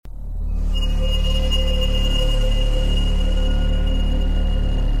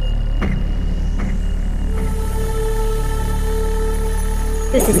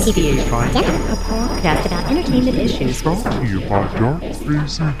This is TVAMD, a podcast about entertainment issues. Brought to you by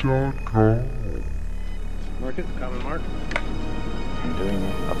darkfacy.com. Marcus, comment Mark. I'm doing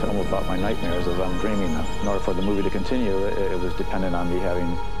a film about my nightmares as I'm dreaming them. In order for the movie to continue, it was dependent on me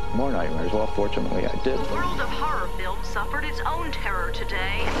having more nightmares. Well, fortunately, I did. The world of horror film suffered its own terror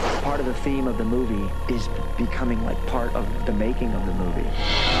today. Part of the theme of the movie is becoming like part of the making of the movie.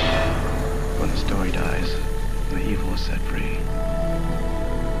 When the story dies, the evil is set free.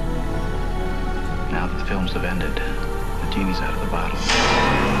 Now that the films have ended, the genie's out of the bottle.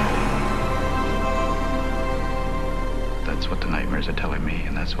 That's what the nightmares are telling me,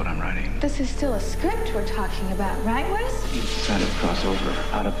 and that's what I'm writing. This is still a script we're talking about, right, Wes? We've decided to cross over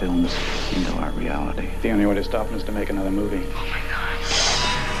out of films into our reality. The only way to stop them is to make another movie. Oh my God.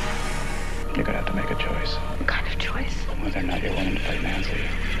 You're gonna have to make a choice. What kind of choice? Whether or not you're willing to play Nancy.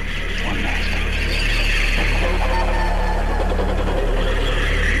 One mask.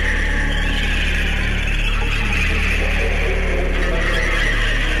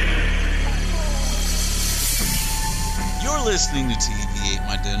 You're listening to TV Ate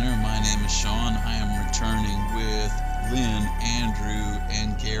My Dinner. My name is Sean. I am returning with Lynn, Andrew,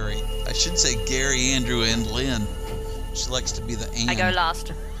 and Gary. I should say Gary, Andrew, and Lynn. She likes to be the and. I go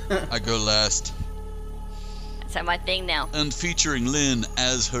last. I go last. That's my thing now. And featuring Lynn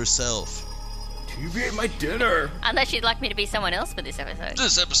as herself. TV Ate My Dinner. Unless you'd like me to be someone else for this episode.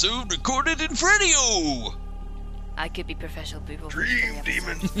 This episode recorded in Freddy-O. I could be professional people. Dream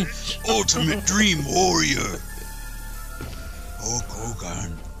Demon. Ultimate Dream Warrior. Hulk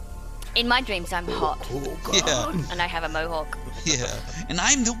Hogan. In my dreams, I'm hot. Yeah. And I have a mohawk. Yeah. And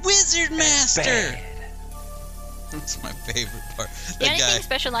I'm the Wizard Master. That's my favorite part. The only thing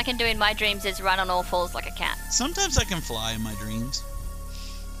special I can do in my dreams is run on all fours like a cat. Sometimes I can fly in my dreams.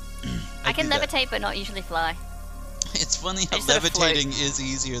 I can levitate, but not usually fly. It's funny how levitating is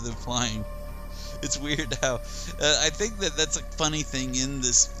easier than flying. It's weird how I think that's a funny thing in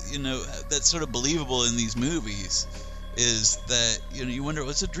this, that's sort of believable in these movies, is that, you wonder,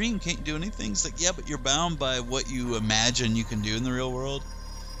 what's a dream? Can't you do anything? It's like, yeah, but you're bound by what you imagine you can do in the real world.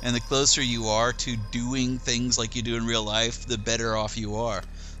 And the closer you are to doing things like you do in real life, the better off you are.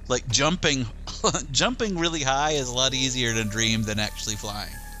 Like jumping really high is a lot easier to dream than actually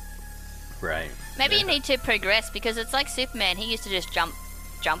flying. Right. Maybe you need to progress, because it's like Superman. He used to just jump,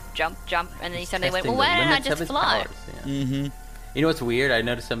 and then he suddenly went, well, why don't I just fly? Yeah. Mm-hmm. You know what's weird? I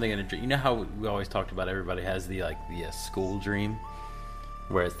noticed something in a dream. You know how we always talked about everybody has the school dream?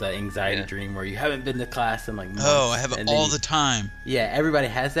 Where it's the anxiety dream where you haven't been to class in months. Oh, I have it all the time. Yeah, everybody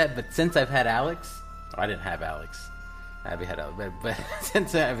has that, but since I've had Alex, I didn't have Alex. Abby had Alex, but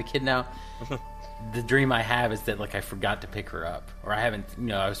since I have a kid now, the dream I have is that I forgot to pick her up, or I haven't,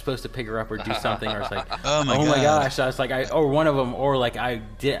 I was supposed to pick her up or do something, or it's like, oh my gosh, I was like, or one of them, or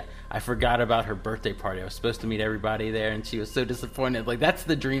I forgot about her birthday party. I was supposed to meet everybody there, and she was so disappointed. Like, that's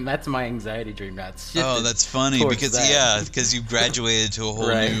the dream. That's my anxiety dream. That's funny because you graduated to a whole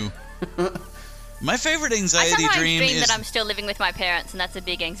new. My favorite anxiety dream is that I'm still living with my parents, and that's a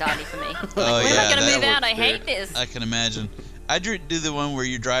big anxiety for me. When am I going to move out? I hate this. I can imagine. I do the one where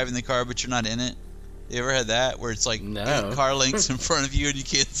you're driving the car, but you're not in it. You ever had that, where it's like car lengths in front of you and you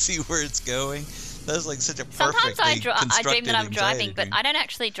can't see where it's going? That's like such a perfect. Sometimes I dream that I'm driving, but I don't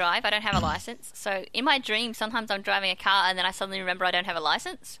actually drive. I don't have a license. So in my dream, sometimes I'm driving a car and then I suddenly remember I don't have a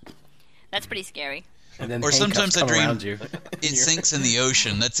license. That's pretty scary. And then or sometimes I dream you. It sinks in the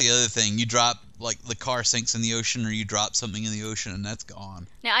ocean. That's the other thing. You drop, the car sinks in the ocean, or you drop something in the ocean and that's gone.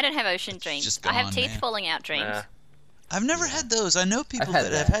 No, I don't have ocean dreams. Just gone, I have teeth falling out dreams. I've never had those. I know people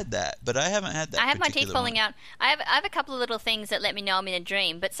that have had that, but I haven't had that. I have my teeth falling out. I have a couple of little things that let me know I'm in a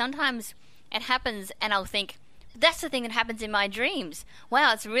dream, but sometimes it happens and I'll think, that's the thing that happens in my dreams.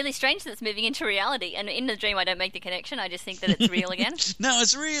 Wow, it's really strange that it's moving into reality. And in the dream, I don't make the connection. I just think that it's real again. No,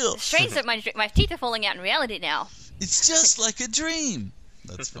 it's real. It's strange that my teeth are falling out in reality now. It's just like a dream.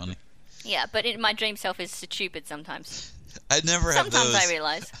 That's funny. Yeah, but my dream self is stupid sometimes. I never have those. Sometimes I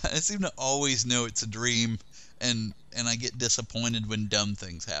realize. I seem to always know it's a dream, and I get disappointed when dumb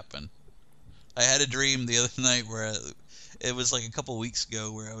things happen. I had a dream the other night where it was like a couple weeks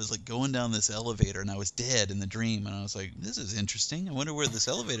ago where I was going down this elevator and I was dead in the dream, and I was like, this is interesting. I wonder where this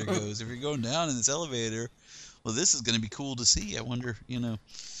elevator goes. If you're going down in this elevator, well, this is going to be cool to see. I wonder,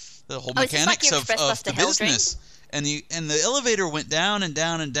 the whole mechanics of the business. And the elevator went down and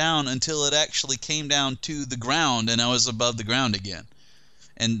down and down until it actually came down to the ground, and I was above the ground again.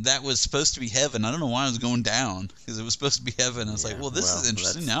 And that was supposed to be heaven. I don't know why I was going down, because it was supposed to be heaven. I was like, well, this is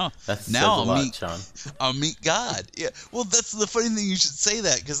interesting. Now I'll meet God. Yeah. Well, that's the funny thing. You should say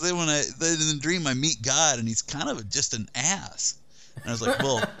that, because then in the dream I meet God, and he's kind of just an ass. And I was like,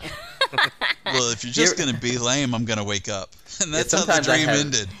 well, if you're just going to be lame, I'm going to wake up. And that's how the dream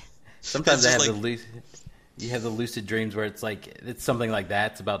ended. Sometimes I have you have the lucid dreams where it's like, it's something like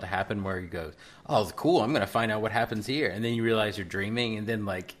that's about to happen where you go, oh, it's cool, I'm going to find out what happens here. And then you realize you're dreaming, and then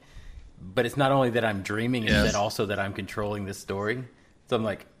like, but it's not only that I'm dreaming, it's that also that I'm controlling this story. So I'm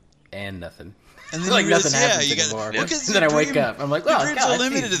like, and nothing. And then like you realize, nothing happens anymore. Well, and then I wake up. I'm like, oh, dreams God, are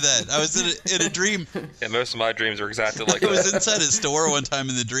limited to that. I was in a dream. Yeah, most of my dreams are exactly like I that. was inside a store one time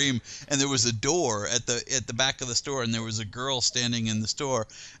in the dream, and there was a door at the back of the store, and there was a girl standing in the store,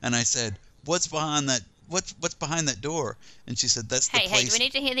 and I said, "What's behind that? What's behind that door?" And she said, "That's the place." Hey, do we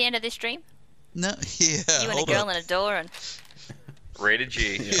need to hear the end of this dream? No, yeah. You and a girl in a door and. Rated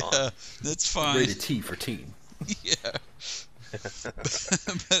G. Yeah, that's fine. Rated T for teen. Yeah.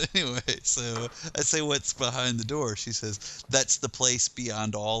 But anyway, so I say, "What's behind the door?" She says, "That's the place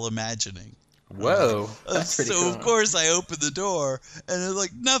beyond all imagining." Whoa, that's pretty cool. Of course I opened the door, and it's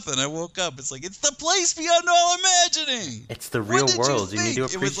like nothing. I woke up. It's like, it's the place beyond all imagining. It's the real world. You need to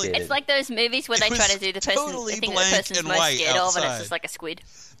appreciate it. It's like those movies where they try to do the person, totally the thing that blank the person's and most white scared of, and outside. it's just like a squid.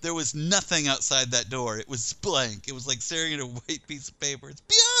 There was nothing outside that door. It was blank. It was like staring at a white piece of paper. It's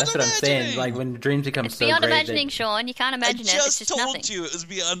beyond That's what I'm imagining. saying. Like when dreams become It's so beyond great. imagining, Sean. You can't imagine it. It's just I just nothing. told you it was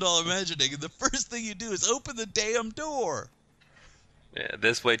beyond all imagining, and the first thing you do is open the damn door. Yeah,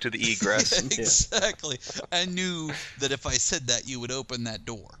 this way to the egress. Exactly. I knew that if I said that, you would open that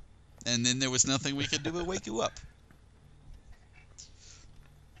door, and then there was nothing we could do but wake you up.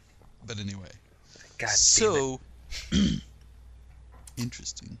 But anyway, God so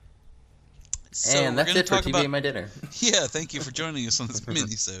interesting. So and that's it for TV and My Dinner. Yeah, thank you for joining us on this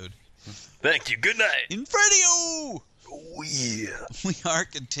mini-sode. Thank you. Good night. Infredio! Oh, yeah. We are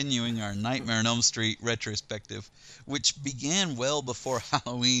continuing our Nightmare on Elm Street retrospective, which began well before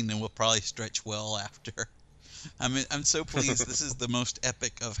Halloween and will probably stretch well after. I'm so pleased. This is the most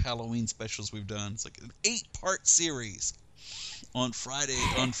epic of Halloween specials we've done. It's like an 8-part series on Friday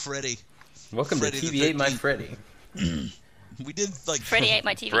on Freddy. Welcome Freddy to TV ate My Freddy. We did like Freddy ate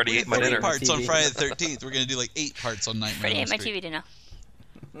my TV. Freddy ate my dinner. 8 parts on Friday the 13th. We're going to do like 8 parts on Nightmare Freddy on ate my Elm Street. TV dinner.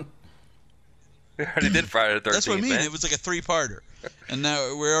 We already did Friday the 13th. That's what I mean. Man. It was like a 3-parter. And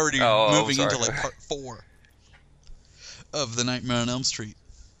now we're already moving into like part 4 of the Nightmare on Elm Street.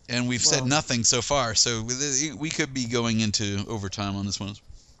 And we've said nothing so far, so we could be going into overtime on this one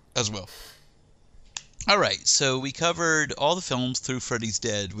as well. All right, so we covered all the films through Freddy's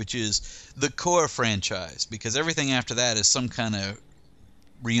Dead, which is the core franchise, because everything after that is some kind of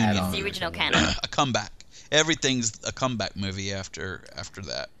reunion. It's the original canon. A comeback. Everything's a comeback movie after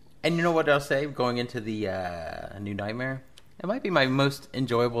that. And you know what I'll say? Going into the New Nightmare, it might be my most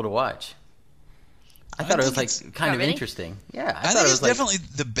enjoyable to watch. I thought it was like kind of interesting. Yeah, I think it's definitely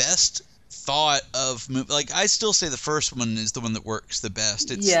the best thought of movie. Like, I still say the first one is the one that works the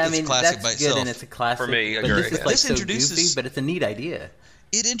best. It's classic that's by good itself. and it's a classic. For me, I but agree. this is like This so introduces- goofy, but it's a neat idea.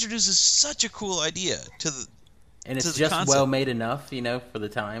 It introduces such a cool idea to the. And it's to the just concept. well made enough, for the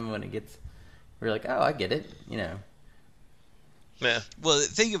time when it gets. We're like, oh, I get it, Yeah. Well,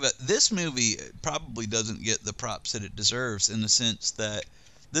 think about it. This movie probably doesn't get the props that it deserves in the sense that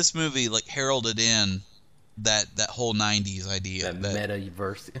this movie like heralded in that whole 90s idea. That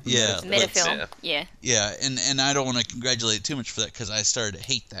metaverse. Yeah. Metafilm. Yeah. Yeah, and I don't want to congratulate it too much for that because I started to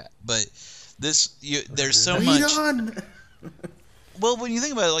hate that. But there's so much. Well, when you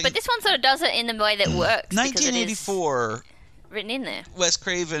think about it, like But this one sort of does it in the way that works. 1984, written in there. Wes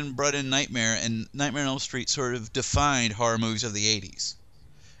Craven brought in Nightmare, and Nightmare on Elm Street sort of defined horror movies of the 80s.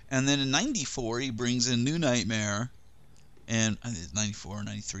 And then in 94, he brings in New Nightmare, and I think it's 94 or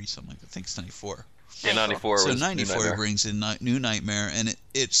 93, something like that. I think it's 94. Yeah, 94 So was 94 New brings in New Nightmare, and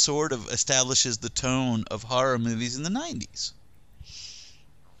it sort of establishes the tone of horror movies in the 90s.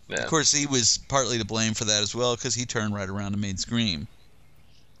 Yeah. Of course, he was partly to blame for that as well, because he turned right around and made Scream.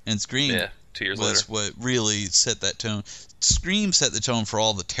 And Scream 2 years was later. what really set that tone. Scream set the tone for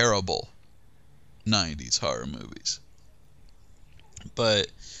all the terrible 90s horror movies. But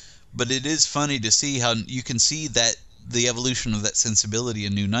it is funny to see how you can see that the evolution of that sensibility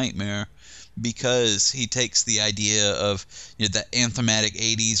in New Nightmare, because he takes the idea of that anthematic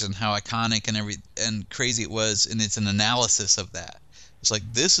 80s and how iconic and crazy it was, and it's an analysis of that. It's like,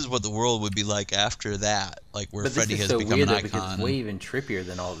 this is what the world would be like after that, like where Freddy has become an icon. Because it's way even trippier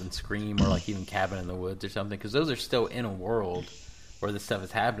than Scream or like even Cabin in the Woods or something, because those are still in a world where this stuff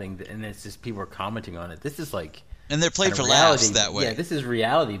is happening, and it's just people are commenting on it. This is like, and they're played for reality, laughs that way. Yeah, this is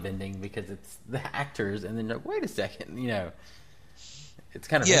reality bending because it's the actors, and then you're like, wait a second, it's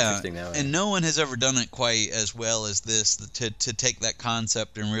kind of interesting that way. And no one has ever done it quite as well as this, to take that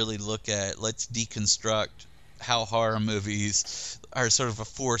concept and really look at, let's deconstruct how horror movies are sort of a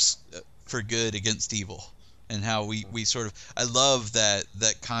force for good against evil, and how we sort of, I love that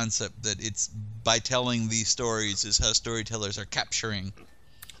concept that it's by telling these stories is how storytellers are capturing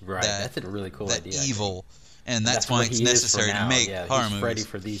that's a really cool that idea. evil, and that's why it's necessary to make horror movies.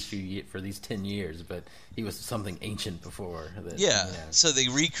 Freddy for these 10 years, but he was something ancient before. So they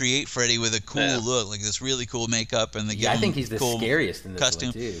recreate Freddy with a cool look, like this really cool makeup, and I think he's the cool scariest in this costume.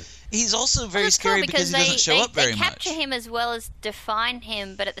 one too. He's also very scary because he doesn't show up very much. They capture him as well as define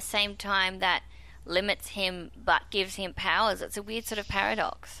him, but at the same time that limits him but gives him powers. It's a weird sort of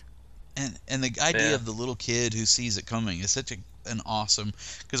paradox. And the idea of the little kid who sees it coming is such an awesome,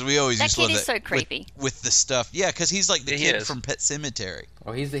 because we always used to love that. That kid is so creepy with the stuff. Yeah, because he's like the kid from Pet Sematary.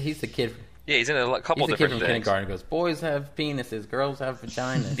 Oh, he's the kid. Yeah, he's in a couple different things. He's the kid from kindergarten. Goes, boys have penises, girls have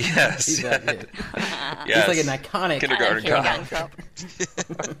vaginas. Yes. He's that kid. Yes. He's like an iconic kindergarten cop.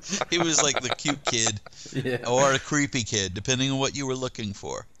 He was like the cute kid or a creepy kid, depending on what you were looking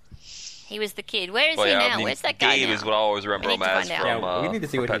for. He was the kid. Where is he now? Where's that guy Gabe now? is what I always remember him as from we need to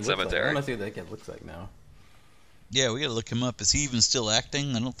see what Pet he looks Sematary. like. I want to see what that kid looks like now. Yeah, we gotta look him up. Is he even still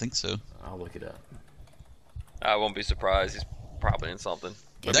acting? I don't think so. I'll look it up. I won't be surprised. He's probably in something.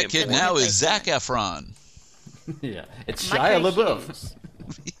 That kid now is Zac Efron. Yeah, it's Shia LaBeouf.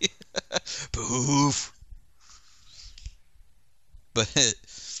 Poof.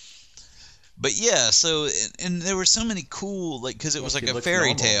 But yeah, so and there were so many cool, like, because it was like a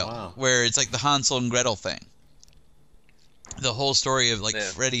fairy tale where it's like the Hansel and Gretel thing. The whole story of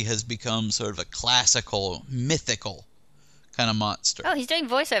Freddy has become sort of a classical, mythical kind of monster. Oh, he's doing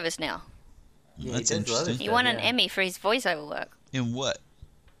voiceovers now. Yeah, that's interesting. He won an Emmy for his voiceover work. In what?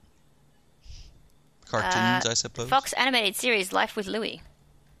 Cartoons, I suppose. Fox animated series Life with Louie.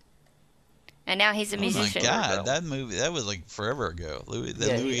 And now he's a musician. Oh my God, that movie, that was like forever ago. Louis,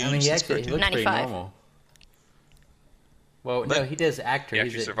 he looks pretty normal. Well, no, he does actor. He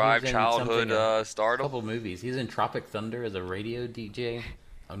actually survived childhood stardom. A couple movies. He's in Tropic Thunder as a radio DJ,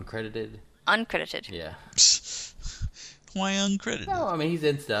 uncredited. Uncredited. Yeah. Why uncredited? No, I mean he's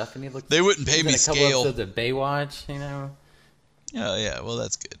in stuff, and he looks. They wouldn't pay me scale. A couple episodes of Baywatch, you know. Oh yeah, well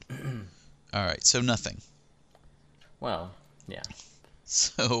that's good. All right, so nothing. Well, yeah.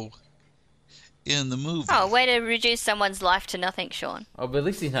 So, in the movie. Oh, way to reduce someone's life to nothing, Sean. Oh, but at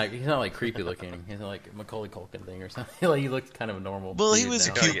least he's not like creepy looking. He's not like Macaulay Culkin thing or something. Like he looked kind of normal. Well, he was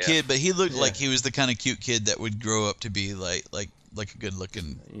a cute kid, but he looked like he was the kind of cute kid that would grow up to be like a good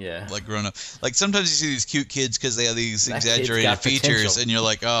looking, like grown up. Like sometimes you see these cute kids because they have these exaggerated features, and you're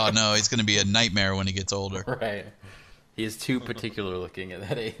like, oh no, he's gonna be a nightmare when he gets older. Right. He is too particular looking at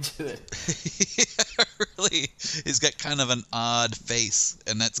that age. Yeah, really. He's got kind of an odd face,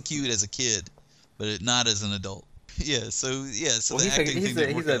 and that's cute as a kid, but not as an adult. Yeah, so the acting he's a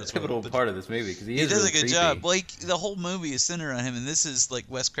pivotal part of this movie because he does really a good job. Like the whole movie is centered on him, and this is like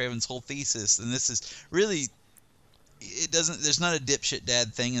Wes Craven's whole thesis, and this is really. There's not a dipshit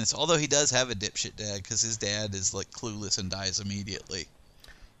dad thing in this, although he does have a dipshit dad because his dad is like clueless and dies immediately.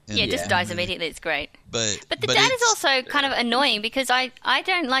 Yeah, just dies immediately. It's great. But the dad is also kind of annoying because I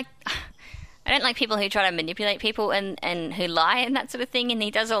don't like people who try to manipulate people and who lie and that sort of thing, and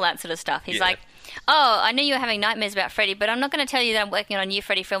he does all that sort of stuff. He's like, oh, I know you were having nightmares about Freddy, but I'm not going to tell you that I'm working on a new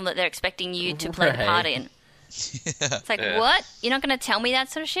Freddy film that they're expecting you to play the part in. Yeah. It's like, what? You're not going to tell me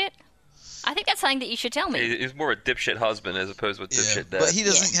that sort of shit? I think that's something that you should tell me. He's more a dipshit husband as opposed to dipshit dad. But he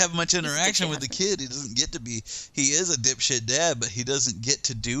doesn't have much interaction with the kid. He doesn't get to be. He is a dipshit dad, but he doesn't get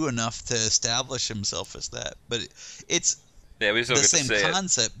to do enough to establish himself as that. But it's we still the get same to say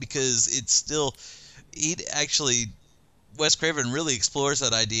concept because it's still. Wes Craven really explores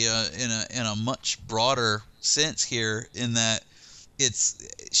that idea in a much broader sense here. In that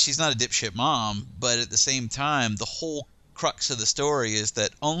she's not a dipshit mom, but at the same time, the whole crux of the story is that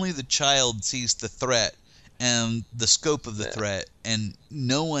only the child sees the threat and the scope of the threat, and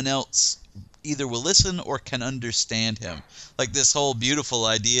no one else either will listen or can understand him. Like this whole beautiful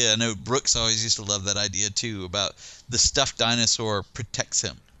idea, I know Brooks always used to love that idea too, about the stuffed dinosaur protects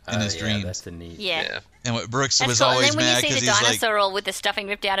him in his dreams. That's a neat. Yeah. And what Brooks that's was cool. always mad because he's like... And then when you see the dinosaur all with the stuffing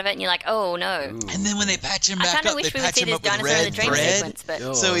ripped out of it, and you're like, oh no. Ooh. And then when they patch him back up, they patch him up with red thread,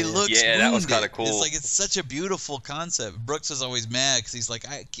 so he looks wounded. That was kind of cool. It's like, it's such a beautiful concept. Brooks was always mad because he's like,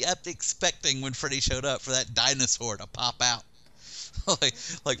 I kept expecting when Freddy showed up for that dinosaur to pop out.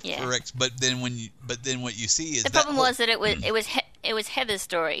 Correct. But then what you see is the problem was that it was Heather's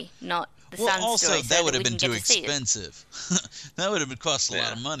story, not the son's story. Also, that would have been too expensive. That would have cost a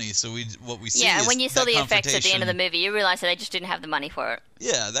lot of money. So what we see is when you saw the effects at the end of the movie, you realized that they just didn't have the money for it.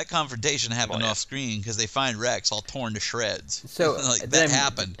 Yeah, that confrontation happened off screen because they find Rex all torn to shreds. So that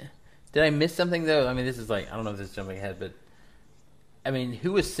happened. Did I miss something though? I mean, this is like, I don't know if this is jumping ahead, but I mean,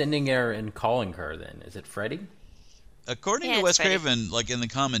 who was sending her and calling her then? Is it Freddy? According to Wes Craven, like in the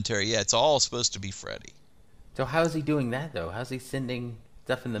commentary, yeah, it's all supposed to be Freddy. So how is he doing that though? How's he sending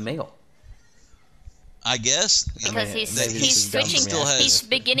stuff in the mail? I guess because he's switching. He's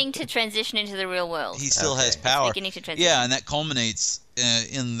beginning to transition into the real world. He still has power. He's beginning to transition. Yeah, and that culminates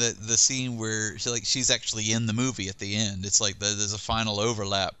in the scene where she's actually in the movie at the end. It's like there's a final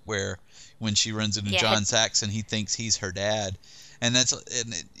overlap where when she runs into John Saxon, he thinks he's her dad. And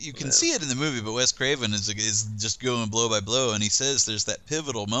you can see it in the movie, but Wes Craven is just going blow by blow, and he says there's that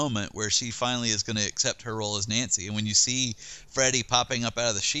pivotal moment where she finally is going to accept her role as Nancy. And when you see Freddy popping up out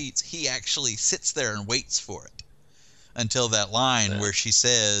of the sheets, he actually sits there and waits for it until that line where she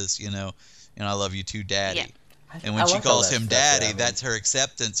says, I love you too, Daddy. Yeah. And when she calls him Daddy, that's her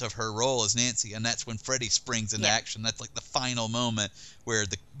acceptance of her role as Nancy, and that's when Freddy springs into action. That's like the final moment where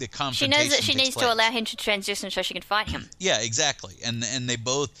the confrontation. She knows that she needs to allow him to transition so she can fight him. Yeah, exactly. And they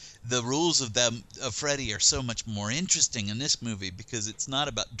both, the rules of Freddy are so much more interesting in this movie because it's not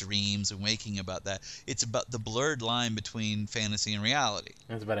about dreams and waking about that. It's about the blurred line between fantasy and reality.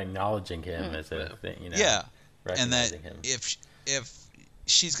 It's about acknowledging him as a thing, Yeah, and that if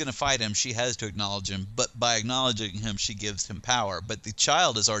she's going to fight him, she has to acknowledge him, but by acknowledging him, she gives him power. But the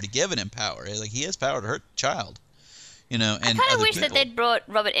child has already given him power. Like, he has power to hurt the child, and I kind of wish that they'd brought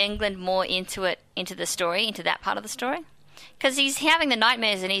Robert Englund more into the story, into that part of the story. Because he's having the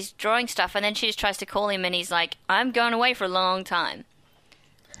nightmares and he's drawing stuff, and then she just tries to call him and he's like, I'm going away for a long time.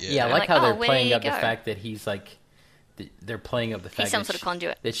 Yeah, I like how they're playing up the fact that he's like, they're playing up the fact he's some sort of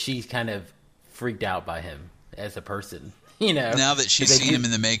conduit. That she's kind of freaked out by him as a person. Now that she's seen him in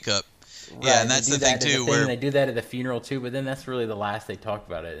the makeup. Right, yeah, and that's the thing, too. Where they do that at the funeral, too, but then that's really the last they talked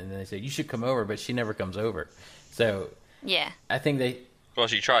about it. And then they say, you should come over, but she never comes over. So, yeah. I think they... Well,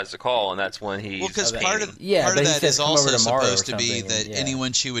 she tries to call, and that's when he's... Well, because part of that is also supposed to be that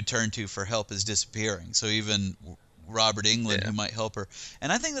anyone she would turn to for help is disappearing. So even Robert Englund, who might help her.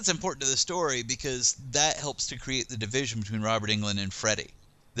 And I think that's important to the story because that helps to create the division between Robert Englund and Freddy.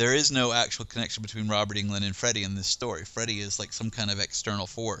 There is no actual connection between Robert Englund and Freddy in this story. Freddy is like some kind of external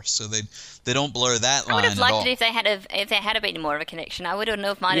force, so they don't blur that line at all. I would have liked it if they had been more of a connection. I would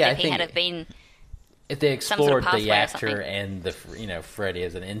have minded if he had been. If they explored the actor and the Freddy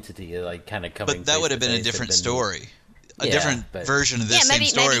as an entity, like kind of coming. But that would have been a different story. A different version of this same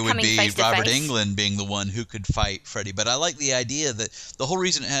story would be Robert Englund being the one who could fight Freddy. But I like the idea that the whole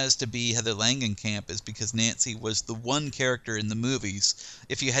reason it has to be Heather Langenkamp is because Nancy was the one character in the movies,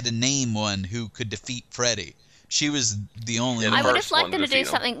 if you had to name one, who could defeat Freddy. She was the only one. I would have liked them to do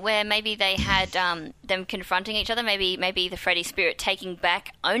something where maybe they had them confronting each other, maybe the Freddy spirit taking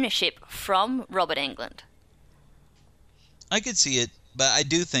back ownership from Robert Englund. I could see it, but I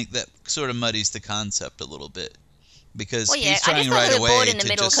do think that sort of muddies the concept a little bit. Because he's trying I just got right a little away bored in the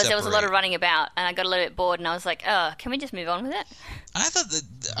middle because there was a lot of separate. running about, and I got a little bit bored, and I was like, "Oh, can we just move on with it?" I thought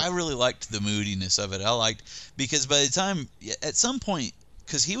that I really liked the moodiness of it. I liked because by the time at some point,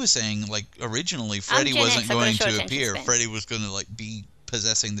 because he was saying like originally Freddy wasn't going to appear. Freddy was going to like be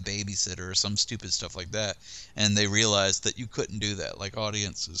possessing the babysitter or some stupid stuff like that, and they realized that you couldn't do that. Like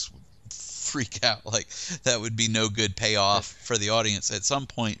audiences would freak out. Like that would be no good payoff for the audience. At some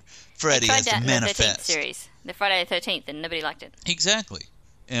point, Freddy has to manifest. The Friday the 13th, and nobody liked it. Exactly.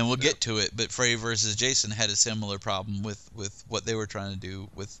 And we'll get to it, but Freddy vs. Jason had a similar problem with what they were trying to do,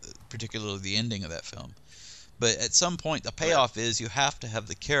 with particularly the ending of that film. But at some point, the payoff is you have to have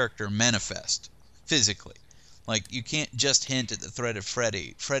the character manifest physically. Like, you can't just hint at the threat of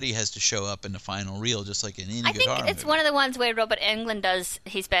Freddy. Freddy has to show up in the final reel, just like in any good horror I think it's movie. one of the ones where Robert Englund does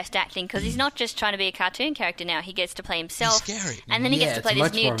his best acting, because he's not just trying to be a cartoon character now. He gets to play himself. He's scary. And then he gets to play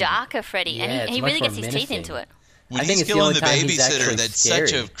this new, darker Freddy. And he really gets his teeth into it. When he's killing the babysitter, that's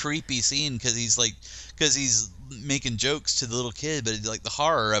such a creepy scene, because he's making jokes to the little kid, but like the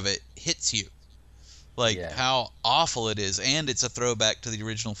horror of it hits you. Like how awful it is, and it's a throwback to the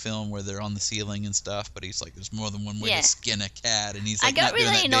original film where they're on the ceiling and stuff. But he's like, "There's more than one way to skin a cat," and he's like, I got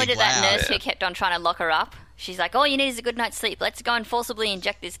really annoyed at that nurse who kept on trying to lock her up. She's like, "All you need is a good night's sleep. Let's go and forcibly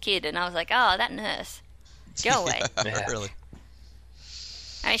inject this kid." And I was like, "Oh, that nurse, go away." Really.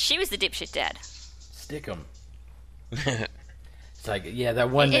 I mean, she was the dipshit dad. Stick 'em. It's like, that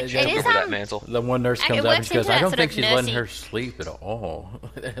one. It is that mantle. The one nurse comes up and she goes, "I don't think she's letting her sleep at all."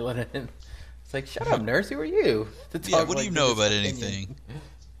 It's like, shut up, nurse. Who are you? What do you know about anything?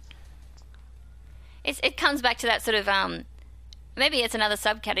 It comes back to that sort of maybe it's another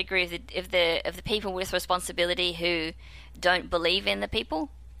subcategory of the people with responsibility who don't believe in the people.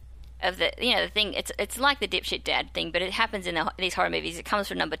 the thing. It's like the dipshit dad thing, but it happens in these horror movies. It comes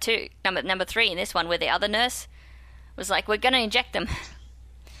from number 3 in this one, where the other nurse was like, "We're going to inject them."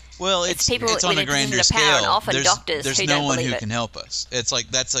 Well, it's on a grander scale. There's no one who can help us. It's like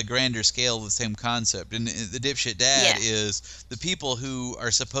that's a grander scale of the same concept. And the dipshit dad is the people who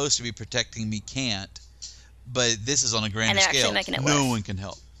are supposed to be protecting me can't, but this is on a grander scale. No one can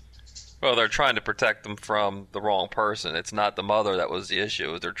help. Well, they're trying to protect them from the wrong person. It's not the mother that was the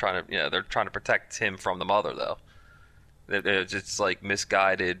issue. They're trying to protect him from the mother, though. It's like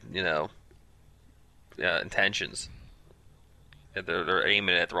misguided, intentions. They're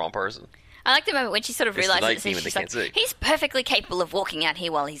aiming at the wrong person. I like the moment when she sort of realizes she's like, he's perfectly capable of walking out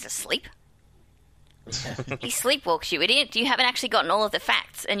here while he's asleep. He sleepwalks, you idiot. You haven't actually gotten all of the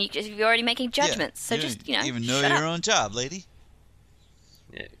facts, and you're already making judgments. Yeah, so just, even know your own job, lady.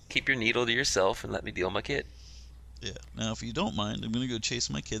 Yeah, keep your needle to yourself and let me deal with my kid. Yeah. Now, if you don't mind, I'm going to go chase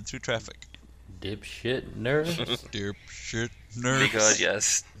my kid through traffic. Dipshit nurse. Dipshit nurse. Because,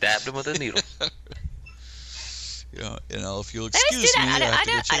 stabbed him with a needle. If you'll excuse me, I have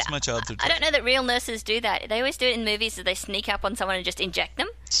to go chase my child through traffic. I don't know that real nurses do that. They always do it in movies that they sneak up on someone and just inject them.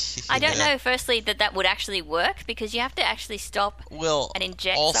 I don't know, firstly, that would actually work, because you have to actually stop and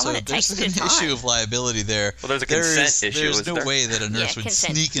inject someone. It takes there's an issue of liability there. Well, there's a consent issue. There's no way that a nurse would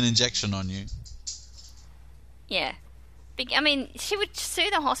sneak an injection on you. Yeah. I mean, she would sue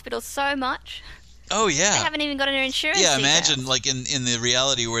the hospital so much. Oh, yeah. They haven't even gotten her insurance. Yeah, imagine, like, in the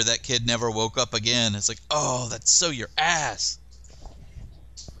reality where that kid never woke up again. It's like, oh, that's so your ass.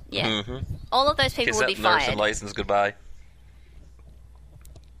 Yeah. Mm-hmm. All of those people would be fired. Nurse and license goodbye.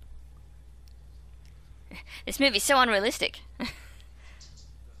 This movie's so unrealistic.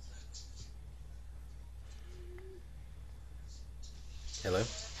 Hello?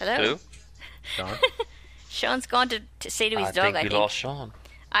 Who? Sean? Sean's gone to see to his dog, I think. We lost Sean.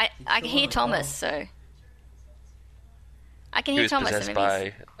 I can hear Thomas, so... I can hear Thomas. He was possessed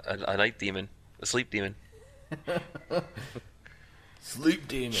by a night demon. A sleep demon. Sleep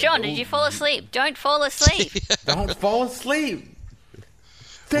demon. Sean, did you fall asleep? Don't fall asleep. Don't fall asleep.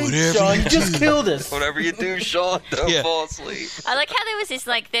 Thanks, Sean. You just killed us. Whatever you do, Sean, don't fall asleep. I like how there was this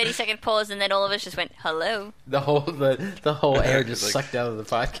 30-second pause, and then all of us just went, hello. The whole air just sucked out of the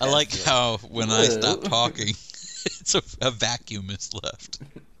podcast. I like how when I stop talking, it's a vacuum is left.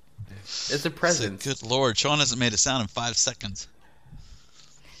 It's a presence. Good Lord, Sean hasn't made a sound in 5 seconds.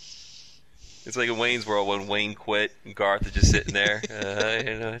 It's like in Wayne's World when Wayne quit and Garth is just sitting there.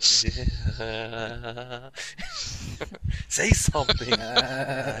 Say something.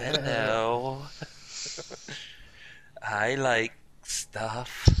 Hello. I like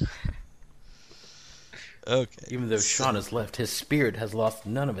stuff. Okay. Even though Sean has left, his spirit has lost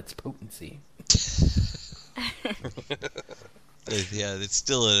none of its potency. Yeah, it's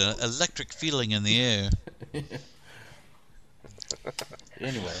still an electric feeling in the air.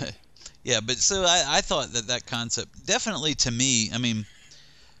 Anyway. Yeah, but so I thought that concept, definitely to me, I mean,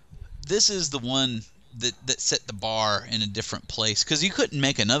 this is the one that set the bar in a different place, because you couldn't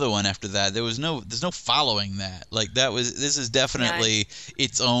make another one after that. There's no following that. Like, this is definitely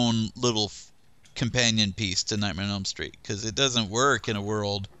its own little companion piece to Nightmare on Elm Street, because it doesn't work in a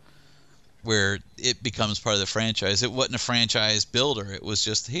world where it becomes part of the franchise. It wasn't a franchise builder. It was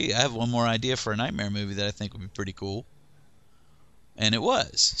just, hey, I have one more idea for a Nightmare movie that I think would be pretty cool. And it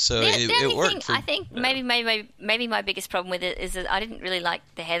was. So it worked. I think maybe my biggest problem with it is that I didn't really like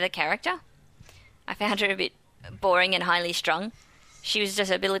the Heather character. I found her a bit boring and highly strung. She was just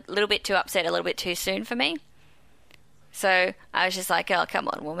a little bit too upset a little bit too soon for me. So I was just like, oh, come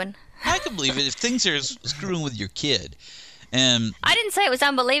on, woman. I can believe it if things are screwing with your kid. And I didn't say it was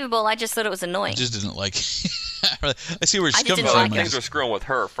unbelievable. I just thought it was annoying. I just didn't like I see where she's coming from. Like things were screwing with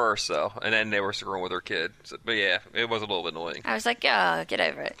her first, though, and then they were screwing with her kid. So, but yeah, it was a little bit annoying. I was like, oh, get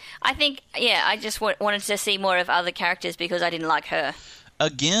over it. I think, I just wanted to see more of other characters because I didn't like her.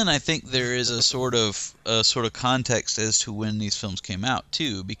 Again, I think there is a sort of context as to when these films came out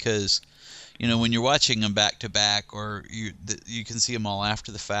too, because when you're watching them back to back, or you can see them all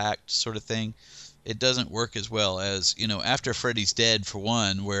after the fact, sort of thing. It doesn't work as well as, after Freddy's dead, for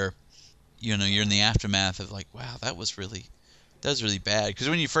one, where, you're in the aftermath of like, wow, that was really bad. Because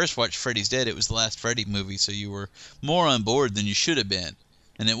when you first watched Freddy's Dead, it was the last Freddy movie, so you were more on board than you should have been.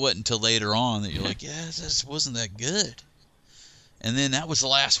 And it wasn't until later on that you're like, yeah, this wasn't that good. And then that was the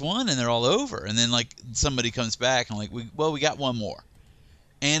last one, and they're all over. And then, like, somebody comes back and like, we got one more.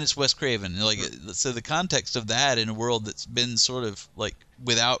 And it's Wes Craven. Like, so the context of that in a world that's been sort of like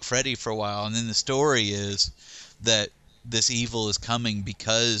without Freddy for a while, and then the story is that this evil is coming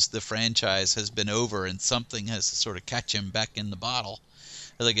because the franchise has been over and something has to sort of catch him back in the bottle.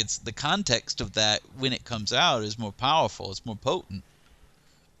 Like, it's the context of that when it comes out is more powerful. It's more potent.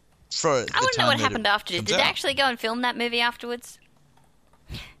 I want to know what happened afterwards. Did they actually go and film that movie afterwards?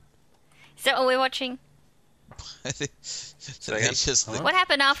 Is that what we're watching? What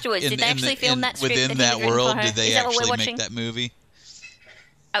happened afterwards? Did they actually film that script within that world? Did they actually make that movie?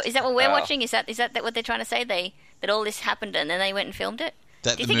 Oh, is that what we're watching? Is that what they're trying to say? That all this happened and then they went and filmed it?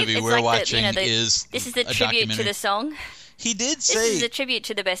 That the movie we're watching is this is the tribute to the song. He did say this is a tribute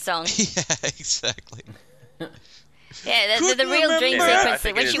to the best song. Yeah, exactly. Yeah, the real dream sequence.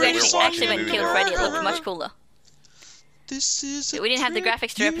 When she actually went and killed Freddy, it looked much cooler. We didn't have the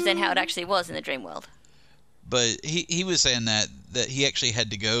graphics to represent how it actually was in the dream world. But he was saying that he actually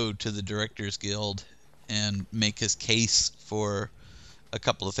had to go to the Directors Guild and make his case for a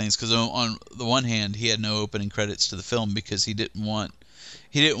couple of things, because on the one hand he had no opening credits to the film because he didn't want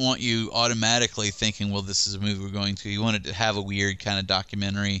you automatically thinking, well, this is a movie we're going to. He wanted to have a weird kind of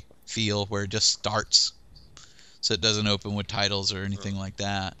documentary feel where it just starts, so it doesn't open with titles or anything like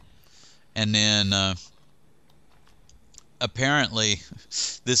that. And then apparently,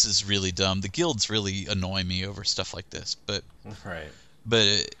 this is really dumb. The guilds really annoy me over stuff like this, but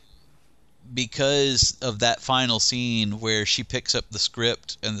because of that final scene where she picks up the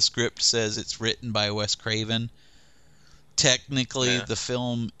script and the script says it's written by Wes Craven, technically the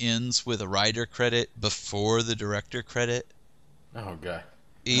film ends with a writer credit before the director credit. Oh god!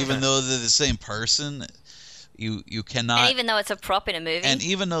 Even though they're the same person, you cannot. And even though it's a prop in a movie, and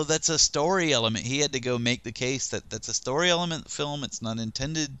even though that's a story element, he had to go make the case that that's a story element in the film. It's not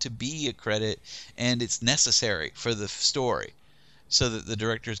intended to be a credit, and it's necessary for the story, so that the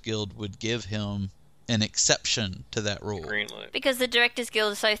Directors Guild would give him an exception to that rule. Because the Directors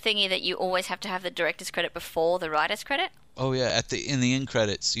Guild is so thingy that you always have to have the director's credit before the writer's credit. Oh yeah, in the end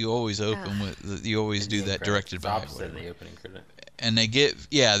credits, you always open with you always do that directed by. Opposite of the opening credit. And they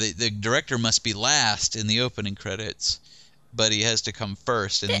the director must be last in the opening credits, but he has to come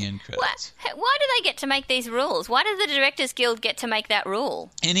first in the end credits. Why do they get to make these rules? Why does the Directors Guild get to make that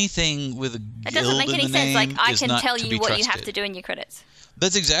rule? Anything with a that guild doesn't make any in the sense. name Like I is can not tell to you be what trusted. you have to do in your credits.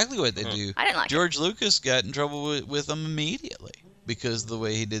 That's exactly what they do. I didn't like George Lucas got in trouble with them immediately because of the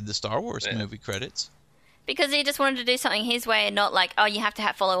way he did the Star Wars movie credits. Because he just wanted to do something his way and not like, oh, you have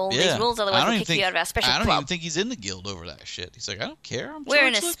to follow all these rules, otherwise we'll kick you out of our special club. I don't even think he's in the guild over that shit. He's like, I don't care. We're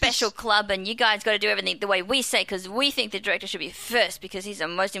in a special club, and you guys got to do everything the way we say, because we think the director should be first, because he's the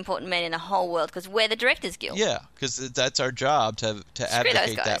most important man in the whole world, because we're the Directors Guild. Yeah, because that's our job to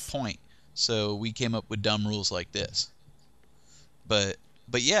advocate that point. So we came up with dumb rules like this.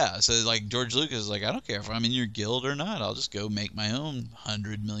 But yeah, so like George Lucas is like, I don't care if I'm in your guild or not. I'll just go make my own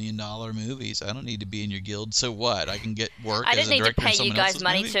 $100 million movies. I don't need to be in your guild. So what? I can get work as a director. I didn't need to pay you guys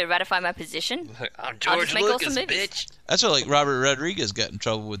money to ratify my position. I'm George Lucas, bitch. That's what like Robert Rodriguez got in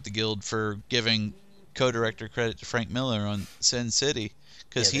trouble with the guild for giving co-director credit to Frank Miller on Sin City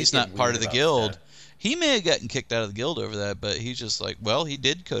because he's not part of the guild. He may have gotten kicked out of the guild over that, but he's just like, well, he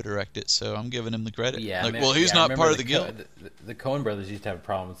did co-direct it, so I'm giving him the credit. Yeah, like, well, he's not part of the guild. The Coen brothers used to have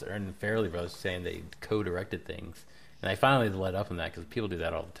problems, and the Farrelly brothers saying they co-directed things, and they finally let up on that because people do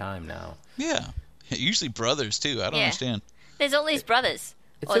that all the time now. Yeah, usually brothers too. I don't understand. There's all these brothers,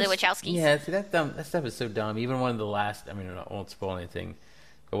 or the Wachowskis. Yeah, see that stuff is so dumb. Even one of the last, I mean, I won't spoil anything,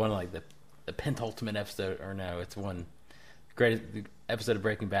 but one of like the penultimate episode, or no, it's one greatest episode of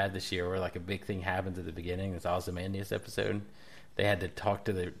Breaking Bad this year where like a big thing happens at the beginning. It's Ozymandias episode. They had to talk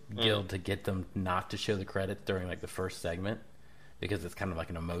to the guild to get them not to show the credits during like the first segment because it's kind of like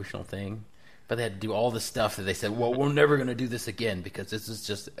an emotional thing. But they had to do all this stuff that they said, well, we're never going to do this again because this is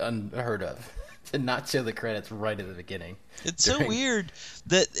just unheard of to not show the credits right at the beginning. It's so weird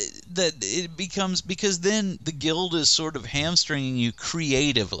that it becomes, because then the guild is sort of hamstringing you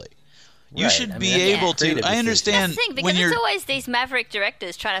creatively. You should be able to. I understand. That's the thing, because it's always these maverick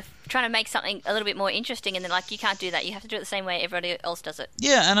directors trying to make something a little bit more interesting, and then like you can't do that. You have to do it the same way everybody else does it.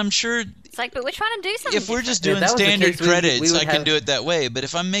 Yeah, and I'm sure it's like, but we're trying to do something. If we're just doing standard credits, I can do it that way. But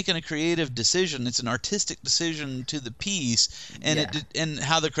if I'm making a creative decision, it's an artistic decision to the piece, and and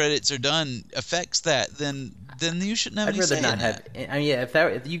how the credits are done affects that. Then you shouldn't have any say in that. I mean,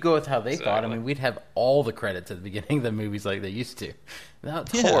 if you go with how they thought, I mean, we'd have all the credits at the beginning of the movies like they used to.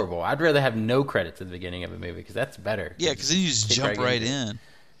 That's horrible. I'd rather have no credits at the beginning of a movie because that's better. Yeah, because then you just jump right in.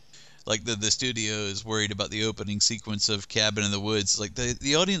 Like the studio is worried about the opening sequence of Cabin in the Woods. Like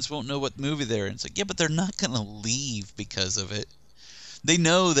the audience won't know what movie they're in. It's like, yeah, but they're not going to leave because of it. They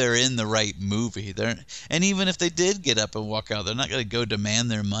know they're in the right movie. And even if they did get up and walk out, they're not going to go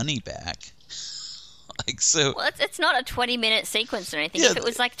demand their money back. Like, so. Well, it's not a 20-minute sequence or anything. Yeah, if it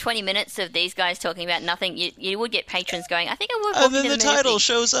was like 20 minutes of these guys talking about nothing, you would get patrons going, I think I would. And then the title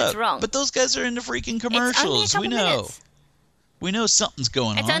shows up. It's wrong. But those guys are into freaking It's only a commercials. couple We know. minutes. We know something's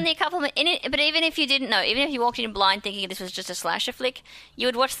going It's on. only a couple of minutes. But even if you didn't know, even if you walked in blind thinking this was just a slasher flick, you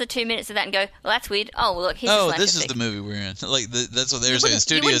would watch the 2 minutes of that and go, well, that's weird. Oh, well, look, here's a slasher this flick. is the movie we're in. Like, that's what they're You saying. wouldn't-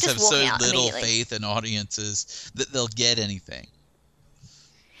 you wouldn't Studios have just so walk out little immediately. faith in audiences that they'll get anything.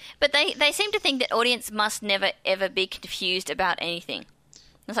 But they seem to think that audience must never, ever be confused about anything.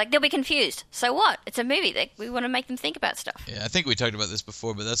 It's like, they'll be confused. So what? It's a movie. We want to make them think about stuff. Yeah, I think we talked about this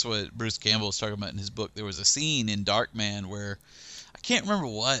before, but that's what Bruce Campbell was talking about in his book. There was a scene in Darkman where, I can't remember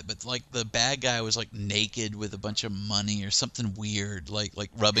what, but like the bad guy was like naked with a bunch of money or something weird, like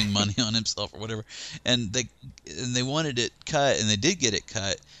rubbing money on himself or whatever. And they wanted it cut, and they did get it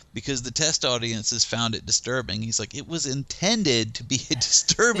cut because the test audiences found it disturbing. He's like, it was intended to be a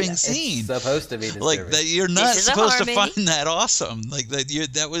disturbing scene. It's supposed to be disturbing. Like that, you're not This is a supposed to horror find that awesome. Like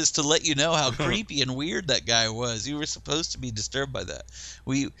that was to let you know how creepy and weird that guy was. You were supposed to be disturbed by that.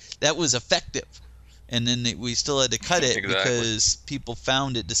 That was effective. And then we still had to cut it because people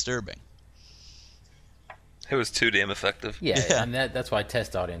found it disturbing. It was too damn effective. Yeah. And that's why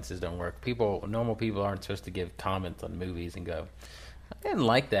test audiences don't work. Normal people aren't supposed to give comments on movies and go, I didn't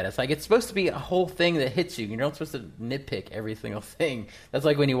like that. It's like, it's supposed to be a whole thing that hits you. You're not supposed to nitpick every single thing. That's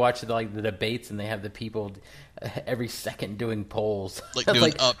like when you watch the debates and they have the people every second doing polls. Like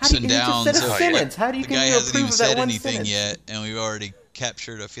doing ups and downs. Just said a sentence. How do you the guy hasn't even said anything sentence? yet, and we've already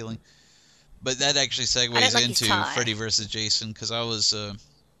captured a feeling. But that actually segues into Freddy vs. Jason, because I was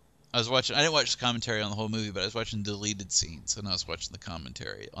watching. I didn't watch the commentary on the whole movie, but I was watching deleted scenes, and I was watching the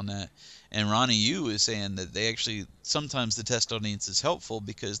commentary on that. And Ronnie Yu was saying that they actually sometimes the test audience is helpful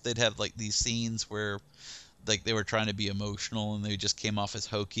because they'd have like these scenes where like they were trying to be emotional and they just came off as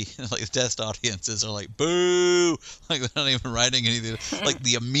hokey. Like the test audiences are like boo, like they're not even writing anything. Like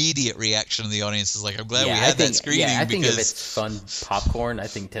the immediate reaction of the audience is like, I'm glad we had that screening. Yeah, I think because if it's fun popcorn, I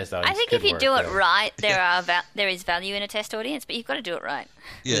think test audience. I think could if you work, do it though. right, there is value in a test audience, but you've got to do it right.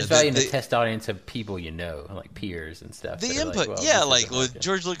 Yeah, there's value in the test audience of people you know, like peers and stuff. The that are input, like, well, yeah, this like doesn't work.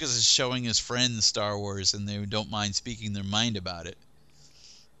 George Lucas is showing his friends Star Wars, and they don't mind speaking their mind about it.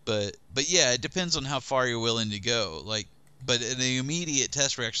 But yeah, it depends on how far you're willing to go. Like, but in the immediate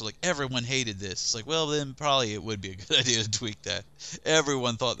test reaction, like everyone hated this. It's like, well, then probably it would be a good idea to tweak that.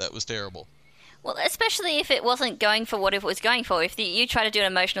 Everyone thought that was terrible. Well, especially if it wasn't going for what it was going for. If you try to do an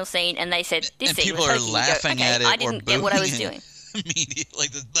emotional scene and they said this and scene people was are hokey, you go, laughing okay, at it I or didn't get what I was booing doing. it immediately,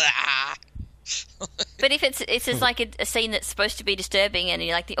 like this. Ah! But if it's just like a scene that's supposed to be disturbing, and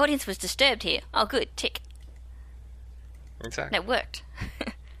you're like, the audience was disturbed here. Oh, good, tick. Exactly. That worked.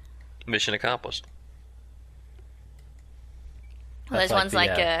 Mission accomplished. Well, there's That's ones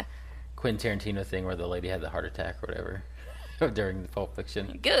like Quentin Tarantino thing where the lady had the heart attack or whatever during the Pulp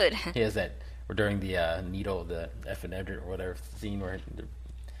Fiction. Good. He has that, or during the needle, the epinephrine or whatever scene where,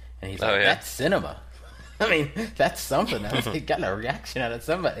 and he's like, that's cinema. I mean, that's something. He got a reaction out of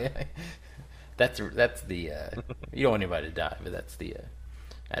somebody. That's the you don't want anybody to die, but that's the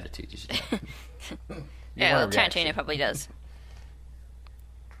attitude you should have. Yeah, well, Tarantino probably does.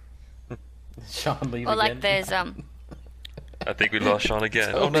 Sean leave or again. like there's I think we lost Sean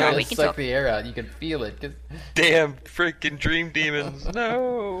again. Oh no! we It can sucked talk. the air out. You can feel it. 'Cause... Damn freaking dream demons!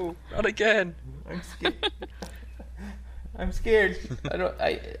 No, not again. I'm scared. I'm scared.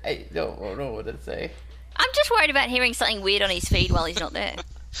 I don't know what to say. I'm just worried about hearing something weird on his feed while he's not there.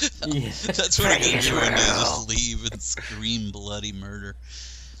 That's what I'm gonna do one day, just leave and scream bloody murder.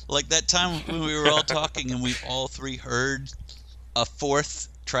 Like that time when we were all talking and we all three heard a fourth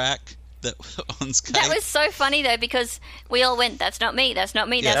track that on Skype. That was so funny though, because we all went, "That's not me. That's not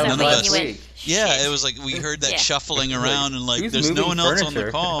me. Yeah, That's not me." And you us. went, Yeah, it was like we heard that Yeah. shuffling around and like Who's there's no moving one else on the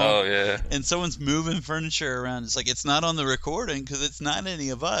furniture? call. Oh yeah. And someone's moving furniture around. It's like it's not on the recording because it's not any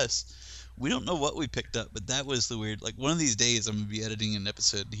of us. We don't know what we picked up, but that was the weird. Like one of these days, I'm gonna be editing an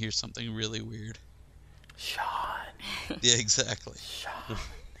episode and hear something really weird. Sean. Yeah, exactly. Sean.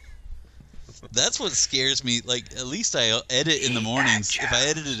 That's what scares me. Like at least I edit in the mornings. If I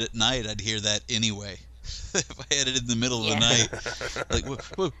edited at night, I'd hear that anyway. If I edited in the middle of the night, like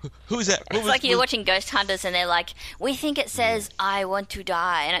who is that? It's like you're watching Ghost Hunters and they're like, "We think it says I want to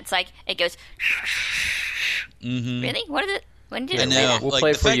die," and it's like it goes. Mm-hmm. Really? What is it? When did I it say know. that? We'll Like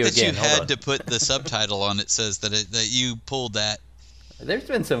play the it for fact you that again. you Hold had on. to put the subtitle on it says that you pulled that. There's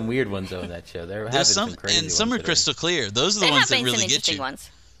been some weird ones though in that show. There have been There's some, crazy and some ones are that crystal clear. Those are the There ones have that been really some get interesting you. ones.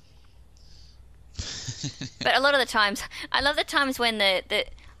 But a lot of the times, I love the times when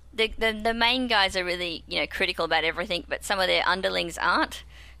the main guys are really critical about everything, but some of their underlings aren't.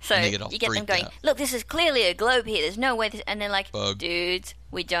 So And they get all you get them freaked going, out. look, this is clearly a globe here. There's no way this... And they're like, Bug. dudes,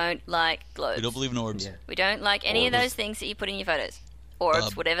 we don't like globes. We don't believe in orbs. Yeah. We don't like any of those things that you put in your photos. Orbs,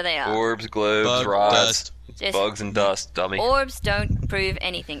 Bug. whatever they are. Orbs, globes, Bug, rods, dust. Just- bugs and dust, dummy. Orbs don't prove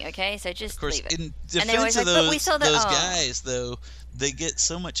anything, okay? So just Of course, leave it. in And they're always defense of like, "But we saw that." those Oh. guys, though, they get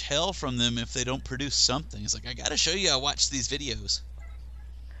so much hell from them if they don't produce something. It's like, I gotta show you I watched these videos.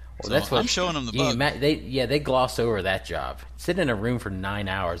 Well, So that's what I'm showing them the you bug. they gloss over that job. Sit in a room for 9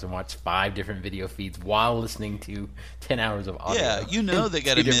 hours and watch 5 different video feeds while listening to 10 hours of audio. Yeah, you know they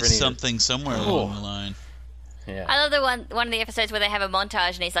gotta Two different miss ears. something somewhere along the line. Yeah. I love the one of the episodes where they have a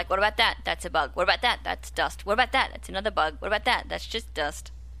montage and he's like, what about that? That's a bug. What about that? That's dust. What about that? That's another bug. What about that? That's just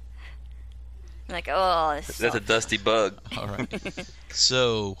dust. I'm like, oh, this That's a sucks. dusty bug. All right.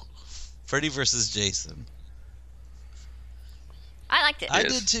 So, Freddy versus Jason. I liked it. I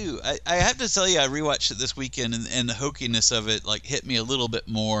Yes. did too. I have to tell you, I rewatched it this weekend, and the hokiness of it like hit me a little bit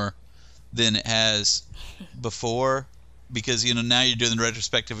more than it has before, because now you're doing the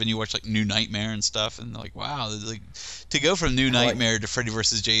retrospective and you watch like New Nightmare and stuff, and like, wow, like to go from New Nightmare to Freddy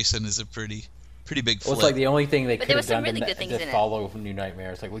versus Jason is a pretty big flip. Well, it's like the only thing they But could there have was some done really good things to in it. follow New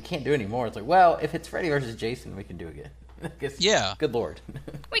Nightmare. It's like, we can't do anymore. It's like, well, if it's Freddy versus Jason, we can do again. I guess, Yeah. Good lord.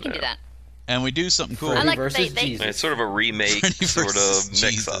 We can do that. And we do something cool. Freddy I like versus they- Jesus. It's sort of a remake, Freddy sort versus of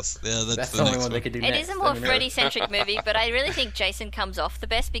mix-up. Jesus. Yeah, that's That's the the only next one they could do It next. is a more I mean, Freddy-centric movie, but I really think Jason comes off the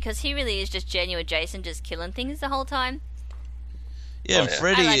best because he really is just genuine Jason, just killing things the whole time. Yeah, and yeah.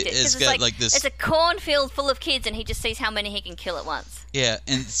 Freddy I liked it, 'cause has it's got like this. It's a cornfield full of kids, and he just sees how many he can kill at once. Yeah,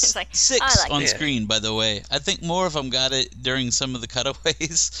 and like, I 6 like on it. screen, by the way. I think more of them got it during some of the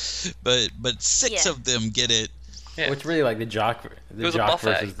cutaways, but 6 Yeah. of them get it. Yeah. Which really like the jock was a jock buffet.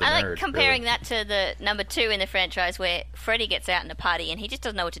 versus the I nerd. like comparing really. that to the number 2 in the franchise where Freddy gets out in a party and he just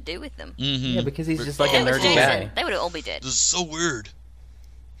doesn't know what to do with them. Mm-hmm. Yeah, because he's just like If a it was nerdy Jason, guy. they would all be dead. This is so weird.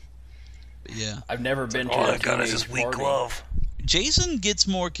 But yeah, I've never been to All a I got is this teenage weak party. glove. Jason gets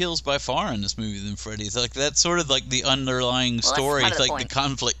more kills by far in this movie than Freddy. It's like that's sort of like the underlying that's story. part of the Like point. the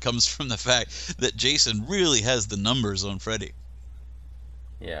conflict comes from the fact that Jason really has the numbers on Freddy.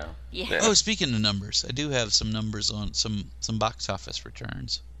 Yeah. Yeah. Yeah. Oh, speaking of numbers, I do have some numbers on some box office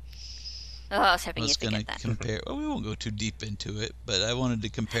returns. Oh, I was I hoping was you'd going to forget that. compare. Well, we won't go too deep into it, but I wanted to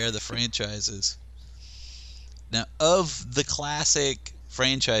compare the franchises. Now, of the classic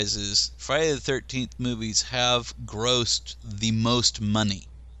franchises, Friday the 13th movies have grossed the most money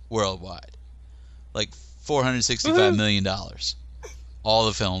worldwide, like $465 million. All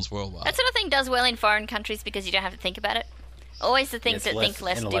the films worldwide. That sort of thing does well in foreign countries because you don't have to think about it. Always the things It's that think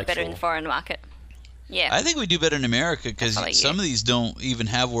less less do better in the intellectual. foreign market. Yeah. I think we do better in America because That's how I some of these don't even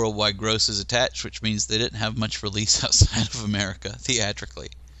have worldwide grosses attached, which means they didn't have much release outside of America theatrically.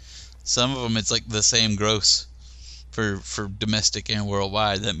 Some of them, it's like the same gross for domestic and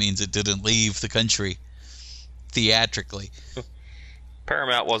worldwide. That means it didn't leave the country theatrically.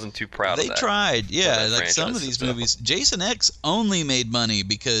 Paramount wasn't too proud They of that. tried, yeah. that Like some of franchise these stuff. movies, Jason X only made money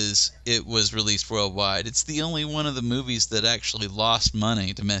because it was released worldwide. It's the only one of the movies that actually lost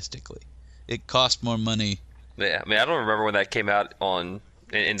money domestically. It cost more money. Yeah, I mean, I don't remember when that came out in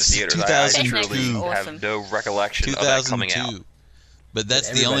the theaters. I 2002. truly Awesome. have no recollection of that coming out. 2002. But that's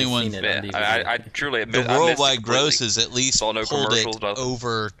the only Everybody's one. seen it on Yeah, DVD. I truly The admit I missed it worldwide completely. grosses at least Saw no pulled commercials, it nothing.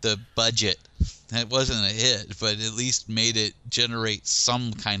 over the budget. That wasn't a hit, but at least made it generate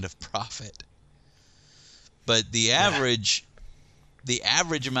some kind of profit. But the average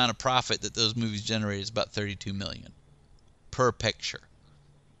amount of profit that those movies generate is about $32 million per picture.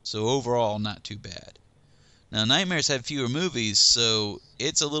 So overall, not too bad. Now, Nightmares had fewer movies, so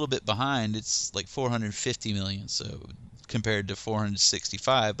it's a little bit behind. It's like $450 million, so compared to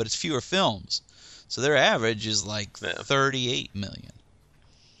 465, but it's fewer films. So their average is like $38 million.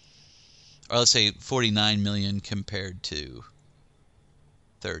 Or let's say $49 million compared to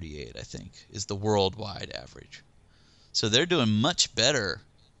 38, I think, is the worldwide average. So they're doing much better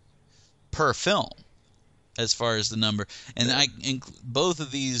per film as far as the number. And both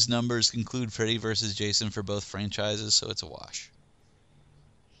of these numbers include Freddy versus Jason for both franchises, so it's a wash.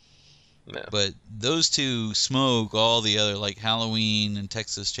 Yeah. But those two smoke all the other, like Halloween and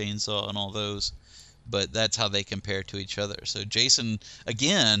Texas Chainsaw and all those. But that's how they compare to each other. So Jason,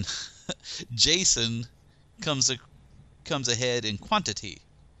 again, Jason comes ahead in quantity,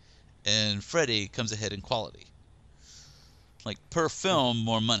 and Freddy comes ahead in quality. Like per film,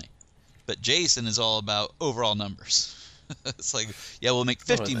 more money. But Jason is all about overall numbers. It's like, yeah, we'll make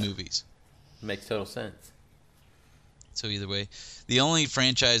 50 movies. Makes total sense. So either way, the only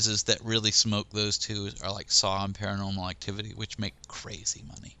franchises that really smoke those two are like Saw and Paranormal Activity, which make crazy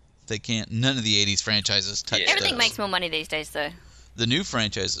money. They can't. None of the '80s franchises touch Everything those. makes more money these days, though. The new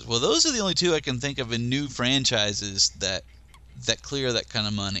franchises. Well, those are the only two I can think of in new franchises that clear that kind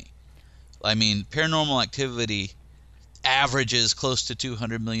of money. I mean, Paranormal Activity averages close to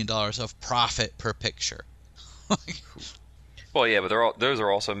 $200 million of profit per picture. Well, yeah, but those are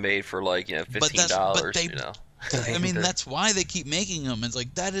also made for like $15. You know. I mean, that's why they keep making them. It's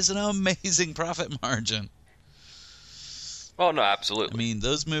like that is an amazing profit margin. Oh no, absolutely. I mean,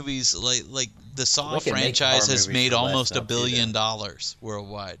 those movies like the Saw franchise has made almost $1 billion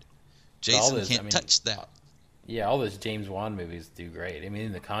worldwide. Jason can't touch that. Yeah, all those James Wan movies do great. I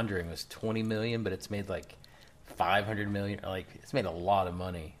mean, The Conjuring was $20 million, but it's made like $500 million. Like, it's made a lot of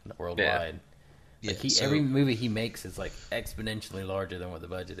money worldwide. Yeah. Like every movie he makes is like exponentially larger than what the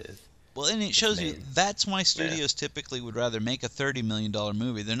budget is. Well, and it shows you that's why studios typically would rather make a $30 million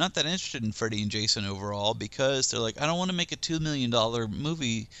movie. They're not that interested in Freddy and Jason overall because they're like, I don't want to make a $2 million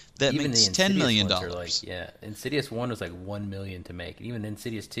movie that Even makes the $10 million. Like, Insidious 1 was like $1 million to make. Even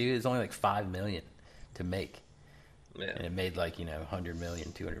Insidious 2 is only like $5 million to make. Yeah. And it made like, $100 million,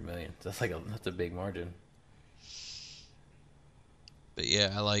 $200 million. So that's a big margin. But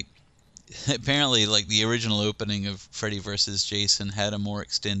yeah, apparently, like, the original opening of Freddy vs. Jason had a more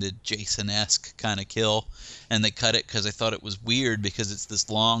extended Jason-esque kind of kill, and they cut it because they thought it was weird because it's this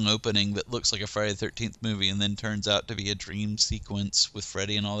long opening that looks like a Friday the 13th movie and then turns out to be a dream sequence with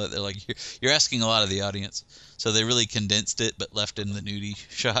Freddy and all that. They're like, you're asking a lot of the audience. So they really condensed it but left in the nudie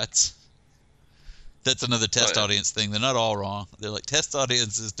shots. That's another test audience thing. They're not all wrong. They're like, test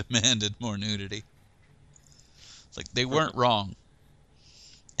audiences demanded more nudity. It's like, they weren't wrong.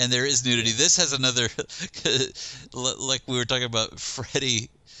 And there is nudity. This has another, like we were talking about,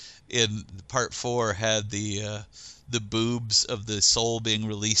 Freddy in part 4 had the boobs of the soul being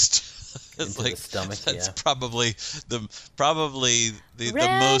released. Like, the stomach, that's probably the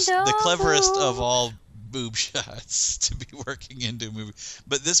cleverest of all boob shots to be working into a movie.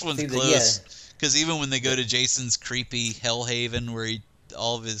 But this one's close because even when they go to Jason's creepy hell haven where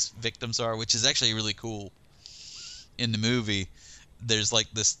all of his victims are, which is actually really cool in the movie. There's like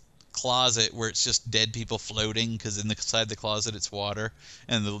this closet where it's just dead people floating because inside the closet it's water,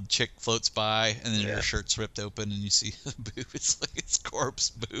 and the chick floats by, and then her shirt's ripped open, and you see a boob. It's like it's corpse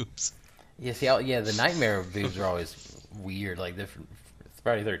boobs. Yeah, see, the Nightmare boobs are always weird. Like the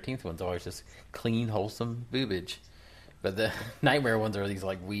Friday 13th one's always just clean, wholesome boobage, but the Nightmare ones are these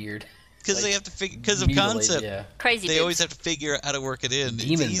like weird. Because they have to figure because of concept. Yeah. Crazy. They boobs. always have to figure out how to work it in.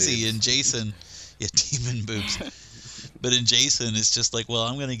 Demon it's easy boobs. in Jason. Yeah, demon boobs. But in Jason, it's just like, well,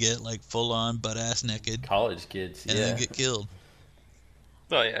 I'm going to get like full-on butt-ass naked. College kids, and then get killed.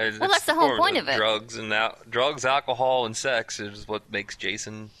 Well, yeah, that's the whole point of it. Drugs, alcohol, and sex is what makes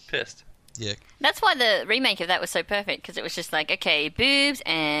Jason pissed. Yeah. That's why the remake of that was so perfect, because it was just like, okay, boobs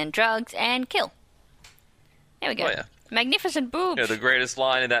and drugs and kill. There we go. Oh, yeah. Magnificent boobs. Yeah, the greatest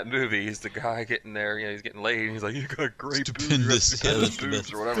line in that movie is the guy getting there, he's getting laid, and he's like, you got great boobs,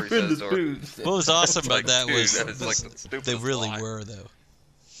 boobs, or whatever he says. What was awesome about that was that is like the stupidest they really line. were, though.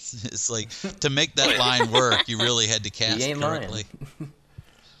 It's like, to make that line work, you really had to cast it correctly.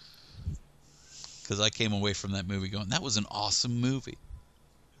 Because I came away from that movie going, that was an awesome movie.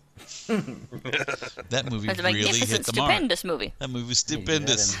 That movie really hit the mark. Stupendous movie. That movie was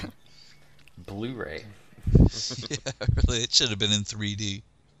stupendous. Blu-ray. Yeah, really, it should have been in 3D.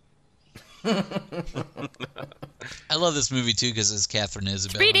 I love this movie too because it's Catherine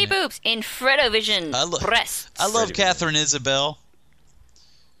Isabel. 3D boobs in Fredovision breasts. I love Catherine Isabel.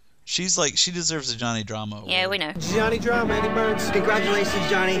 She's like, she deserves a Johnny Drama award. Yeah, we know. Johnny Drama, Eddie Burns. Congratulations,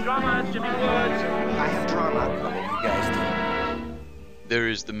 Johnny. Drama, Jimmy Woods. I have drama. You guys do. There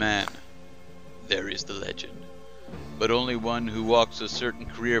is the man. There is the legend. But only one who walks a certain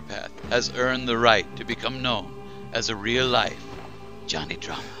career path has earned the right to become known as a real-life Johnny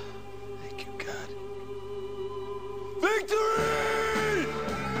Drama. Thank you, God. Victory!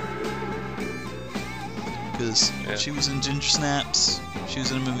 Because she was in Ginger Snaps. She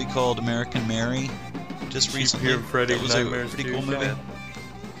was in a movie called American Mary just recently. Freddy's was a pretty cool movie.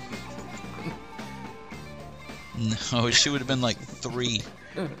 No, she would have been like 3.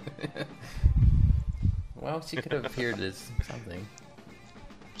 Well, she could have appeared as something.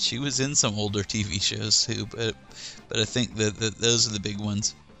 She was in some older TV shows too, but I think that those are the big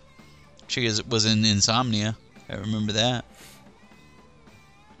ones. She was in Insomnia. I remember that.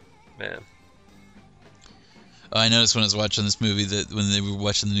 Man. Oh, I noticed when I was watching this movie that when they were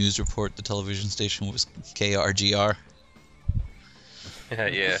watching the news report, the television station was KRGR.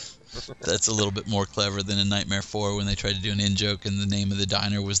 Yeah. That's a little bit more clever than in Nightmare 4 when they tried to do an in-joke and the name of the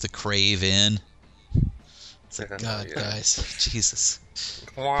diner was the Craven. It's like, God, guys, Jesus.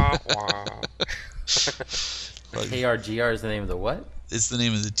 Wah, wah. Like, KRGR is the name of the what? It's the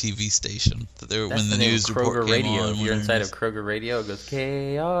name of the TV station. When That's the news of report Kroger came Radio. on. If you're inside of Kroger Radio, it goes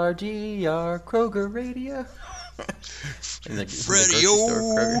KRGR, Kroger Radio.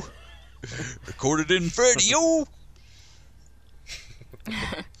 Freddy-o! Recorded in Freddy-o!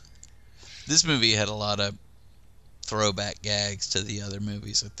 This movie had a lot of throwback gags to the other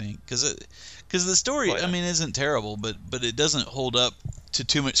movies, I think, because the story, I mean, isn't terrible, but it doesn't hold up to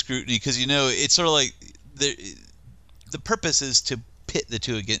too much scrutiny, because it's sort of like the purpose is to pit the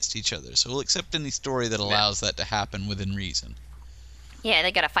two against each other, so we'll accept any story that allows that to happen within reason. Yeah,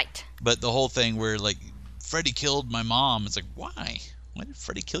 they gotta fight. But the whole thing where, like, Freddy killed my mom, it's like, why did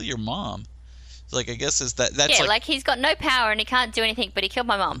Freddy kill your mom? Like, I guess that's like he's got no power and he can't do anything, but he killed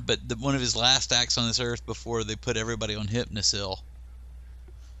my mom. But one of his last acts on this earth before they put everybody on Hypnosil,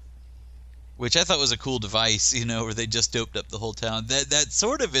 which I thought was a cool device, where they just doped up the whole town. That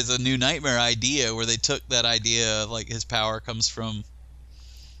sort of is a New Nightmare idea, where they took that idea of, like, his power comes from,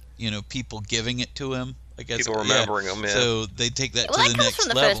 people giving it to him. I guess people remembering him. Yeah. So they take that to the that next comes from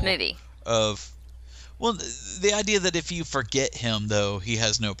the level first movie. Well, the idea that if you forget him, though, he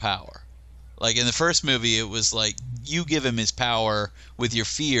has no power. Like, in the first movie, it was like, you give him his power with your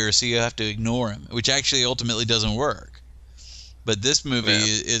fear, so you have to ignore him, which actually ultimately doesn't work. But this movie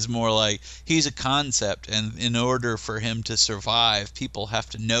is more like, he's a concept, and in order for him to survive, people have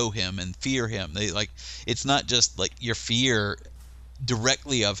to know him and fear him. It's not just, like, your fear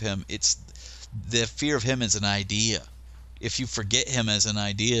directly of him, it's the fear of him as an idea. If you forget him as an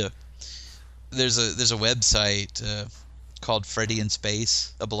idea, there's a website called Freddy in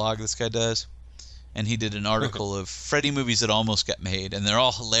Space, a blog this guy does, and he did an article of Freddy movies that almost got made, and they're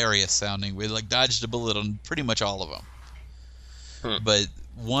all hilarious sounding. We dodged a bullet on pretty much all of them. But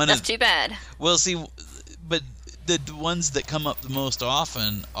that's too bad. Well, see, but the ones that come up the most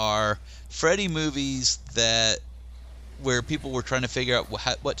often are Freddy movies where people were trying to figure out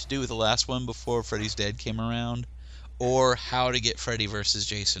what to do with the last one before Freddy's Dead came around, or how to get Freddy versus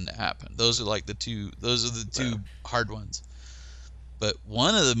Jason to happen. Those are the two hard ones. But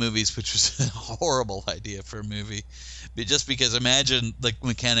one of the movies, which was a horrible idea for a movie, but just because imagine the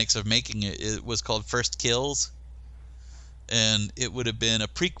mechanics of making it, it was called First Kills, and it would have been a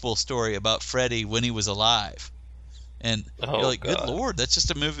prequel story about Freddy when he was alive. And you're like, God. Good Lord, that's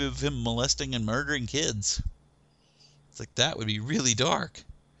just a movie of him molesting and murdering kids. It's like, that would be really dark.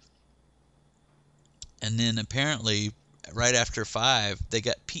 And then apparently, right after 5, they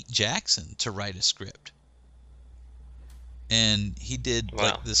got Pete Jackson to write a script. And he did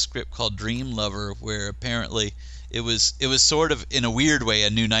this script called Dream Lover, where apparently it was sort of, in a weird way, a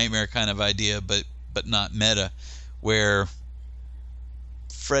New Nightmare kind of idea, but not meta, where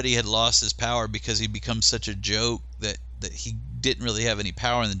Freddy had lost his power because he become such a joke that he didn't really have any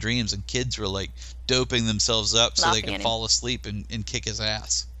power in the dreams, and kids were like doping themselves up so they could fall asleep and kick his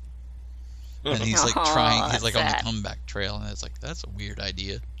ass. And he's like he's like on the comeback trail, and it's like, that's a weird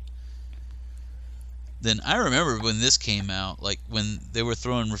idea. Then I remember when this came out, like when they were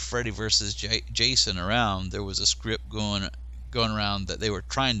throwing Freddy versus Jason around, there was a script going around that they were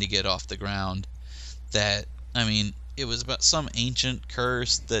trying to get off the ground. That, I mean, it was about some ancient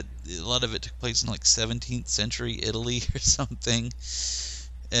curse that a lot of it took place in like 17th century Italy or something.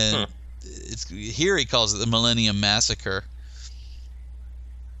 And here he calls it the Millennium Massacre.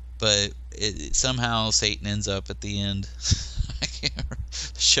 But somehow Satan ends up at the end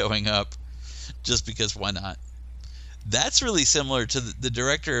showing up, just because why not? That's really similar to the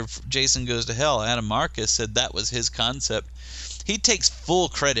director of Jason Goes to Hell, Adam Marcus, said that was his concept. He takes full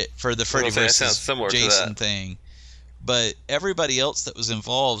credit for the Freddy versus Jason thing. But everybody else that was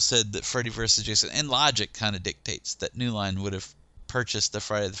involved said that Freddy versus Jason, and logic kind of dictates that New Line would have purchased the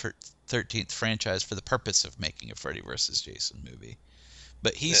Friday the 13th franchise for the purpose of making a Freddy versus Jason movie.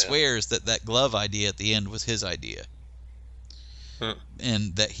 But he swears that glove idea at the end was his idea.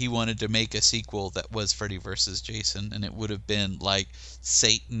 And that he wanted to make a sequel that was Freddy versus Jason, and it would have been like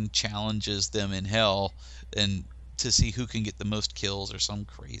Satan challenges them in hell and to see who can get the most kills or some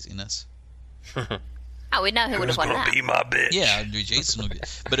craziness. Oh, we know who would have won that. Be my bitch. Yeah, Jason would be.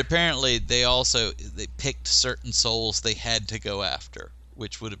 But apparently they picked certain souls they had to go after,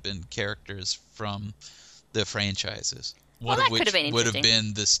 which would have been characters from the franchises. One of which would have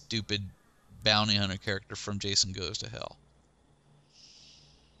been the stupid bounty hunter character from Jason Goes to Hell.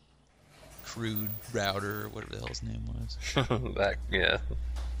 Crude Router, or whatever the hell his name was.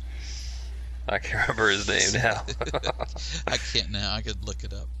 I can't remember his name now. I can't now. I could look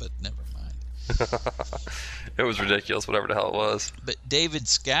it up, but never mind. It was ridiculous, whatever the hell it was. But David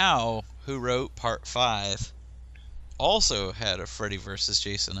Scow, who wrote Part 5, also had a Freddy versus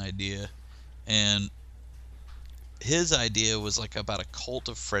Jason idea, and his idea was like about a cult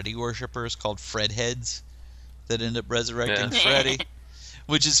of Freddy worshippers called Fred Heads that end up resurrecting Freddy,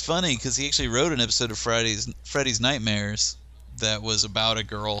 which is funny because he actually wrote an episode of Freddy's Nightmares that was about a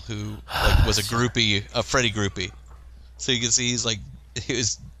girl who was a groupie, a Freddy groupie. So you can see he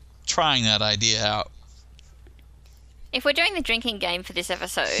was trying that idea out. If we're doing the drinking game for this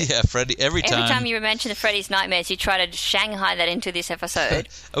episode, yeah, Freddy. Every time you mention the Freddy's Nightmares, you try to Shanghai that into this episode.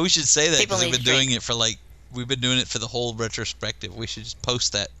 Oh, we should say that because we've been doing it for the whole retrospective. We should just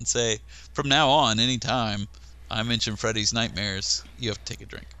post that and say, from now on, anytime I mention Freddy's Nightmares, you have to take a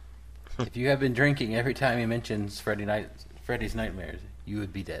drink. If you have been drinking every time he mentions Freddy's Nightmares, you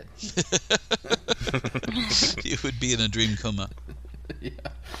would be dead. You would be in a dream coma. Yeah.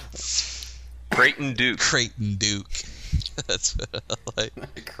 Creighton Duke. That's what I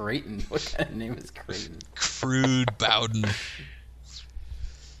like. Creighton? What kind of name is Creighton? Crude Bowden.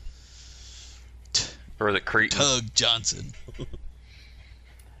 Or the Creighton. Tug Johnson.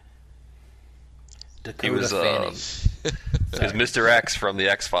 He was Mr. X from the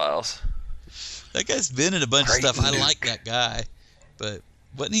X-Files. That guy's been in a bunch of stuff. I like that guy. But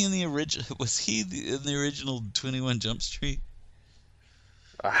wasn't he in the original? Was he in the original 21 Jump Street?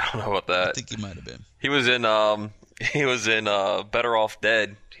 I don't know about that. I think he might have been. He was in Better Off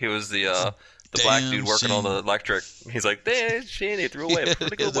Dead. He was the black dude working on the electric. He's like, "Damn, Shanny threw away a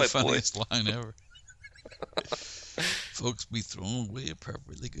pretty good white boy." Funniest line ever. Folks be throwing away a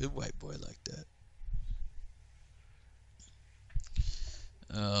perfectly good white boy like that.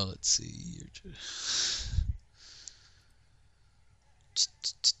 Let's see.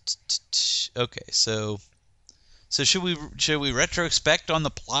 Okay, so should we retrospect on the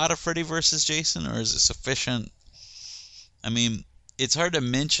plot of Freddy vs. Jason, or is it sufficient? I mean, it's hard to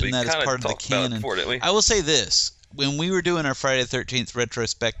mention that as part of the canon. Before, didn't we? I will say this: when we were doing our Friday the 13th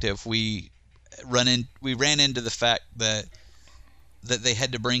retrospective, we ran into the fact that they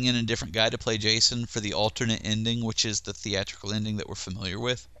had to bring in a different guy to play Jason for the alternate ending, which is the theatrical ending that we're familiar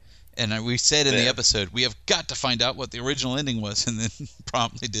with. And we said in the episode, we have got to find out what the original ending was, and then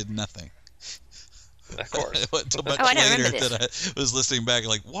promptly did nothing. Of course. Until much later that I was listening back,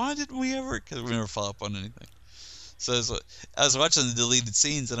 like, why didn't we ever? Because we never follow up on anything. So I was watching the deleted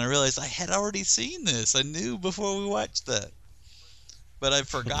scenes, and I realized I had already seen this. I knew before we watched that, but I'd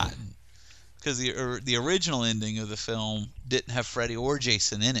forgotten. Because the original ending of the film didn't have Freddy or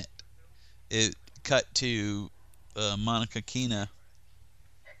Jason in it. It cut to Monica Keena,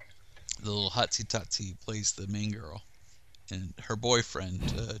 the little hotsy totsy, plays the main girl, and her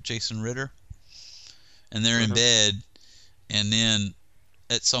boyfriend, Jason Ritter. And they're in bed, and then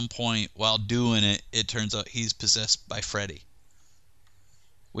at some point while doing it, it turns out he's possessed by Freddy.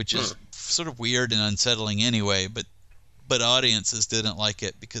 Which is sort of weird and unsettling anyway, but audiences didn't like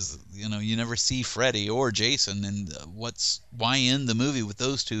it because, you never see Freddy or Jason, and why end the movie with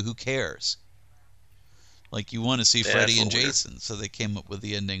those two? Who cares? Like, you want to see Freddy and Jason, so they came up with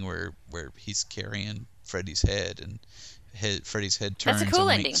the ending where he's carrying Freddy's head, and Freddy's head turns. That's a cool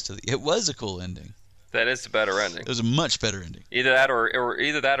and ending. It was a cool ending. That is the better ending. It was a much better ending. Either that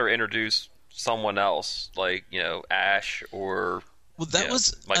or introduce someone else, like Ash or. Well, that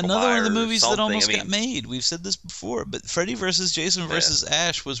was Michael another one of the Myers, movies that something. almost got made. We've said this before, but Freddy vs. Jason vs.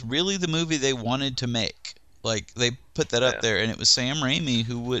 Ash was really the movie they wanted to make. Like, they put that up there, and it was Sam Raimi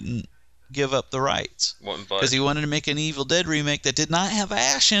who wouldn't give up the rights. Because he wanted to make an Evil Dead remake that did not have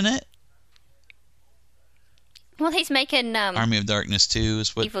Ash in it. Well, he's making Army of Darkness 2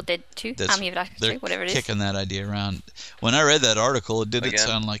 is what... Evil Dead 2? Army of Darkness 2, whatever it is. They're kicking that idea around. When I read that article, it didn't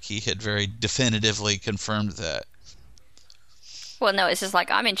sound like he had very definitively confirmed that. Well, no, it's just like,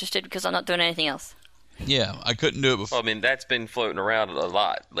 I'm interested because I'm not doing anything else. Yeah, I couldn't do it before. Well, I mean, that's been floating around a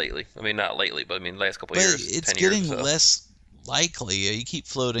lot lately. I mean, not lately, but I mean, last couple of years. It's 10 years getting or so. less likely. You keep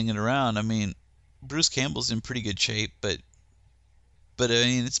floating it around. I mean, Bruce Campbell's in pretty good shape, but I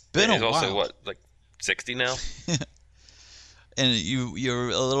mean, it's been a while. He's also, what, like 60 now? And you're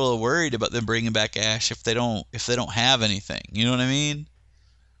a little worried about them bringing back Ash if they don't have anything. You know what I mean?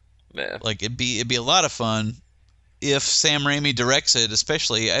 Yeah. Like, it'd be a lot of fun if Sam Raimi directs it,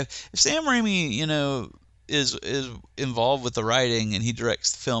 especially if Sam Raimi, is involved with the writing and he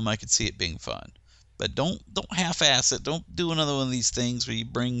directs the film. I could see it being fun, but don't half-ass it. Don't do another one of these things where you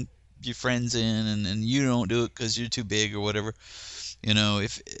bring your friends in and you don't do it because you're too big or whatever.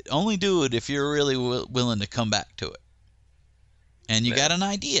 If only do it if you're really willing to come back to it. And you got an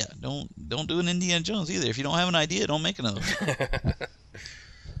idea. Don't do an Indiana Jones either. If you don't have an idea, don't make another one.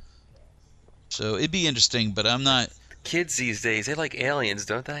 So it'd be interesting, but I'm not... Kids these days, they like aliens,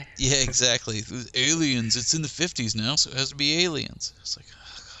 don't they? Yeah, exactly. Aliens. It's in the 50s now, so it has to be aliens. It's like,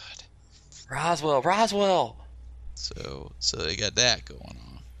 oh, God. Roswell. So they got that going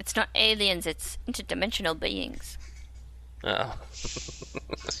on. It's not aliens, it's interdimensional beings. Oh.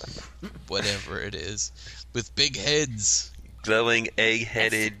 Whatever it is. With big heads. Glowing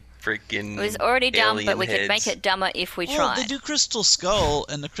egg-headed freaking It was already dumb, but we heads. could make it dumber if we Well, tried. they do Crystal Skull,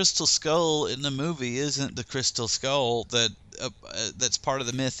 and the Crystal Skull in the movie isn't the Crystal Skull that's part of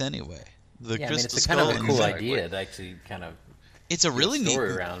the myth anyway. The Crystal it's Skull kind of a cool exactly. idea to actually kind of. It's a really neat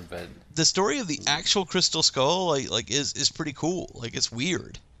story around, but the story of the actual Crystal Skull is pretty cool. Like, it's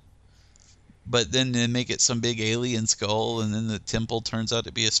weird. But then they make it some big alien skull, and then the temple turns out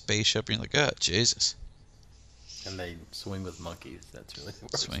to be a spaceship, and you're like, oh, Jesus. And they swing with monkeys. That's really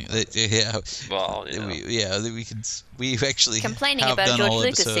Swing. Yeah. Well, we actually Complaining have about done George all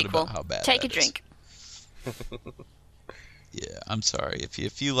Lucas episode sequel. about how bad Take a that is. drink. Yeah, I'm sorry.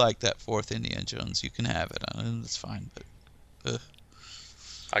 If you like that fourth Indiana Jones, you can have it. That's fine. But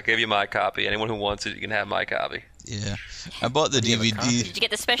I'll give you my copy. Anyone who wants it, you can have my copy. yeah, I bought the DVD. Did you get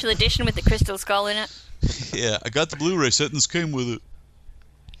the special edition with the crystal skull in it? Yeah, I got the Blu-ray set and this came with it.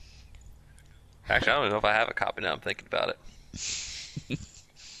 Actually, I don't know if I have a copy now. I'm thinking about it.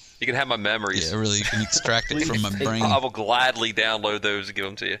 You can have my memories. Yeah, really, you can extract it from my brain. I will gladly download those and give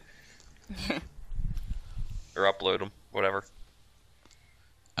them to you. Or upload them, whatever.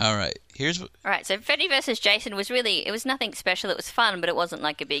 All right, here's what. All right, so Freddy vs. Jason was nothing special. It was fun, but it wasn't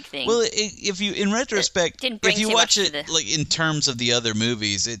like a big thing. Well, if you, in retrospect, didn't bring if you too watch much it to the- like in terms of the other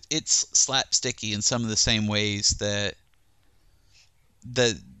movies, it's slapsticky in some of the same ways that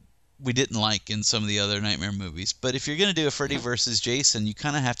we didn't like in some of the other Nightmare movies. But if you're going to do a Freddy versus Jason, you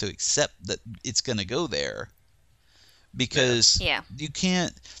kind of have to accept that it's going to go there. Because you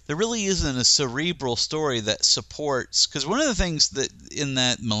can't, there really isn't a cerebral story that supports, because one of the things that in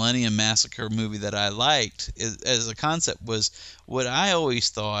that Millennium Massacre movie that I liked as a concept was what I always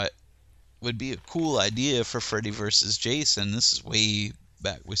thought would be a cool idea for Freddy versus Jason. This is way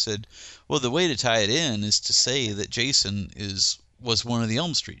back. We said, well, the way to tie it in is to say that Jason was one of the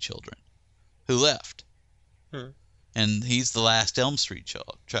Elm Street children who left. And he's the last Elm Street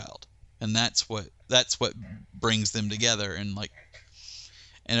child. And that's what brings them together.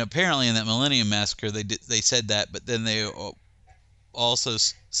 And apparently in that Millennium Massacre they said that, but then they also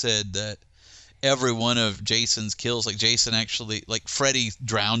said that every one of Jason's kills, like Jason actually, like Freddy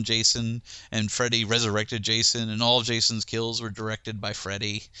drowned Jason and Freddy resurrected Jason, and all of Jason's kills were directed by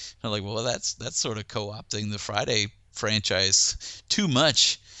Freddy. And I'm like, well, that's sort of co-opting the Friday franchise too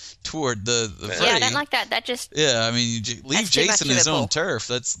much toward the Freddy. Yeah, I don't like that. That just I mean, leave Jason his own dribble. turf.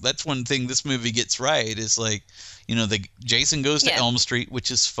 That's one thing this movie gets right. Is like, Jason goes to Elm Street,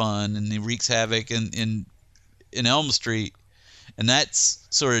 which is fun, and he wreaks havoc in Elm Street, and that's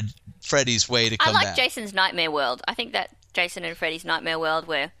sort of Freddy's way to come I like back. Jason's Nightmare World. I think that Jason and Freddy's Nightmare World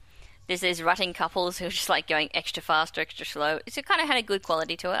where there's these rutting couples who are just like going extra fast or extra slow. It kind of had a good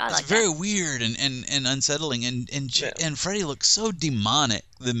quality to it. I like It's very weird and unsettling, and Freddy looks so demonic.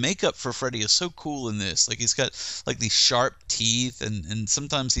 The makeup for Freddy is so cool in this. Like, he's got like these sharp teeth, and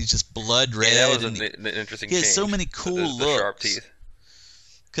sometimes he's just blood red. Yeah, that was and an interesting he has change. so many cool the looks. sharp teeth.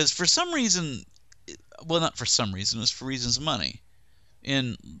 Because for some reason, well, not for some reason, it was for reasons of money.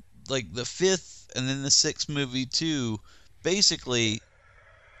 In like the fifth and then the sixth movie too, basically,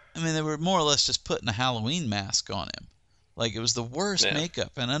 I mean, they were more or less just putting a Halloween mask on him. Like, it was the worst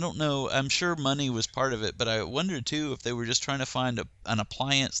makeup, and I don't know, I'm sure money was part of it, but I wondered too if they were just trying to find an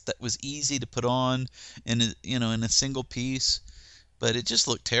appliance that was easy to put on in a single piece, but it just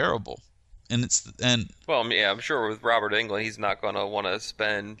looked terrible. Well, I'm sure with Robert Englund, he's not going to want to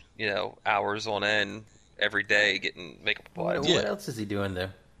spend hours on end every day getting makeup applied. What else is he doing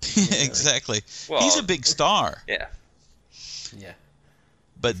there? Exactly. Well, he's a big star. Yeah.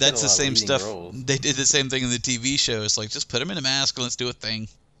 But that's the same stuff. roles. They did the same thing in the TV show. It's like, just put him in a mask and let's do a thing.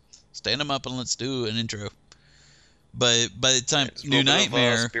 Stand him up and let's do an intro. But by the time New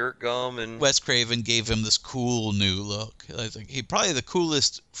Nightmare, Spirit Gum and Wes Craven gave him this cool new look. I think he probably the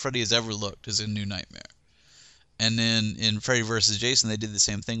coolest Freddy has ever looked is in New Nightmare. And then in Freddy vs. Jason, they did the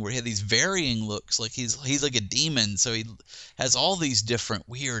same thing where he had these varying looks. Like he's like a demon, so he has all these different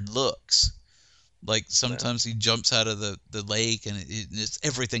weird looks. Like sometimes he jumps out of the lake and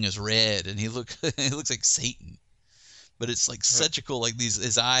everything is red, and he looks like Satan. But it's like such a cool, like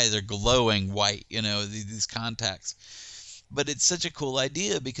his eyes are glowing white, these contacts. But it's such a cool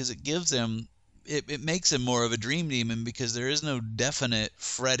idea because it gives him, it makes him more of a dream demon because there is no definite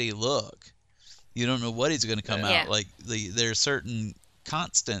Freddy look. You don't know what he's going to come out like. There are certain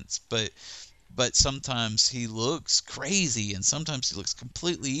constants, but sometimes he looks crazy, and sometimes he looks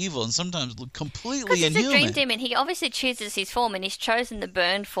completely evil, and sometimes completely because he's inhuman. a dream demon. He obviously chooses his form, and he's chosen the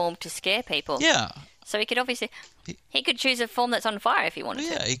burned form to scare people. Yeah. So he could obviously he could choose a form that's on fire if he wanted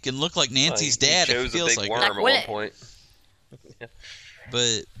to. Yeah, he can look like Nancy's dad he if chose he a feels big like worm it. at one point.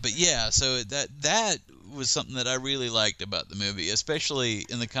 But yeah, so that was something that I really liked about the movie, especially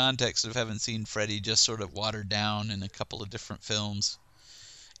in the context of having seen Freddy just sort of watered down in a couple of different films,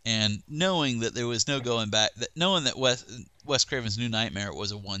 and knowing that there was no going back, knowing that Wes Craven's New Nightmare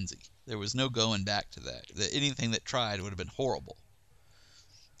was a onesie. There was no going back to that. That anything that tried would have been horrible.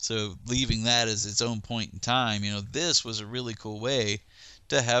 So leaving that as its own point in time, this was a really cool way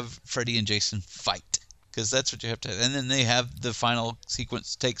to have Freddy and Jason fight. Because that's what you have to have. And then they have the final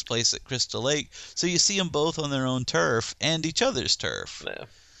sequence takes place at Crystal Lake. So you see them both on their own turf and each other's turf. Yeah.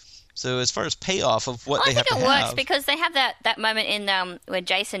 So as far as payoff of what they have to have. I think it works because they have that moment in where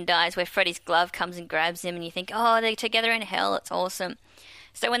Jason dies where Freddy's glove comes and grabs him and you think, oh, they're together in hell. It's awesome.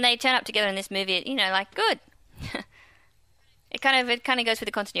 So when they turn up together in this movie, good. It kind of goes with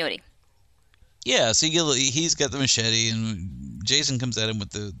the continuity. Yeah, so he's got the machete, and Jason comes at him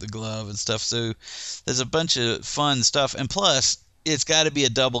with the glove and stuff. So there's a bunch of fun stuff, and plus it's got to be a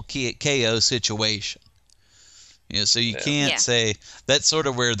double KO situation. So you can't say that's sort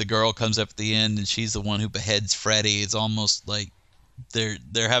of where the girl comes up at the end, and she's the one who beheads Freddy. It's almost like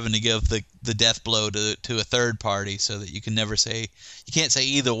they're having to give the death blow to a third party, so that you can't say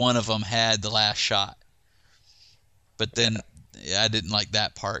either one of them had the last shot. But then. Yeah, I didn't like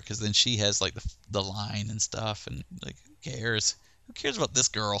that part because then she has like the line and stuff, and like who cares? Who cares about this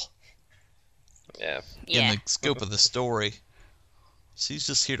girl? Yeah. In the scope of the story, she's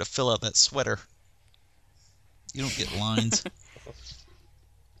just here to fill out that sweater. You don't get lines.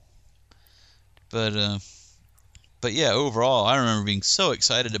 But yeah, overall, I remember being so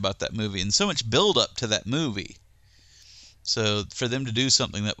excited about that movie and so much build up to that movie. So for them to do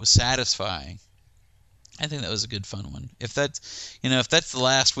something that was satisfying. I think that was a good fun one. If that's the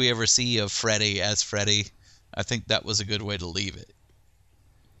last we ever see of Freddy as Freddy, I think that was a good way to leave it.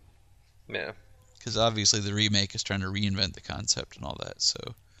 Yeah. Because obviously the remake is trying to reinvent the concept and all that. So,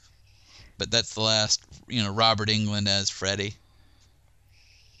 but that's the last, Robert Englund as Freddy.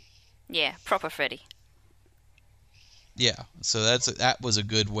 Yeah, proper Freddy. Yeah, so that was a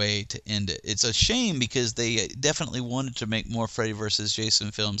good way to end it. It's a shame because they definitely wanted to make more Freddy vs. Jason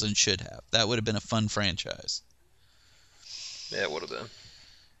films and should have. That would have been a fun franchise. Yeah, it would have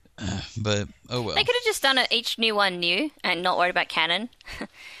been. But, oh well. They could have just done each new one new and not worried about canon.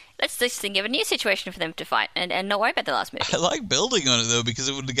 Let's just think of a new situation for them to fight and not worry about the last movie. I like building on it, though, because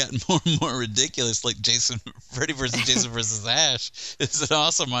it would have gotten more and more ridiculous, like Freddy vs. Jason vs. Ash. It's an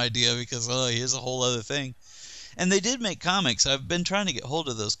awesome idea because, here's a whole other thing. And they did make comics. I've been trying to get hold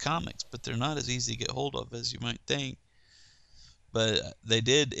of those comics, but they're not as easy to get hold of as you might think. But they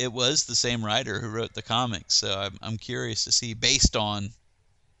did. It was the same writer who wrote the comics, so I'm curious to see based on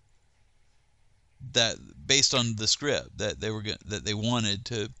the script that they wanted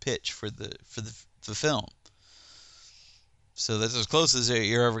to pitch for the film. So that's as close as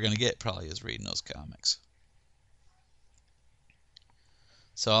you're ever going to get, probably, is reading those comics.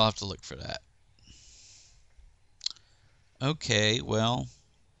 So I'll have to look for that. Okay, well,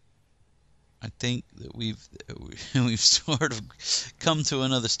 I think that we've sort of come to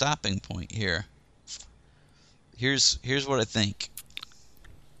another stopping point here. Here's what I think.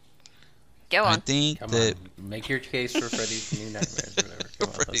 Go on. I think that make your case for Freddy's New Nightmares or whatever. Come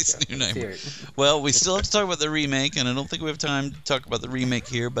on, Freddy's New Nightmares. Well, we still have to talk about the remake, and I don't think we have time to talk about the remake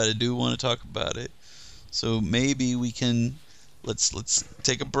here, but I do want to talk about it. So maybe we can let's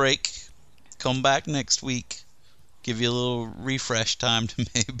take a break, come back next week. Give you a little refresh time to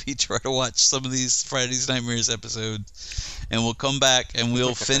maybe try to watch some of these Friday's Nightmares episodes. And we'll come back and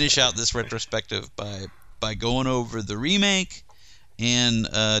we'll finish out this retrospective by going over the remake and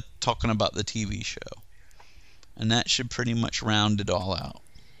talking about the TV show. And that should pretty much round it all out.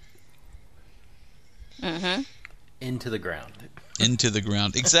 Mm-hmm. Into the ground. Into the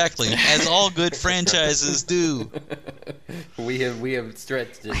ground. Exactly. As all good franchises do. We have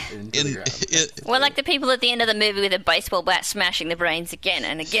stretched it into the ground. We're like the people at the end of the movie with a baseball bat smashing the brains again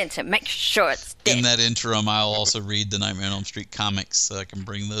and again to make sure it's dead. In that interim, I'll also read the Nightmare on Elm Street comics so I can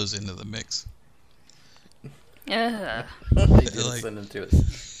bring those into the mix. Send them to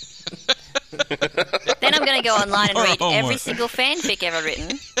us. Then I'm going to go online and read every single fanfic ever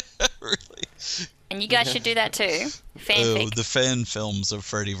written. Really? And you guys should do that too. Fanfic. Oh, the fan films of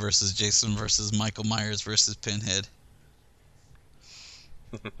Freddy vs. Jason vs. Michael Myers vs. Pinhead.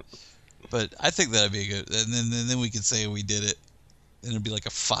 But I think that'd be good. And then we could say we did it. And it'd be like a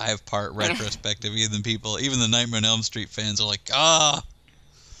 5-part retrospective. Even the Nightmare on Elm Street fans are like,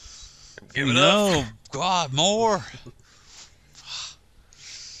 give it up. God, more.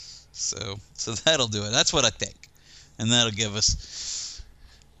 So that'll do it. That's what I think. And that'll give us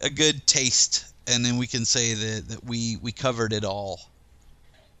a good taste. And then we can say that we covered it all.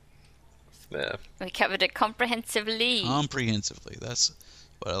 Yeah. We covered it comprehensively. Comprehensively. That's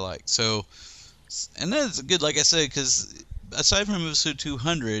what I like. So, and that's good, like I said, because aside from episode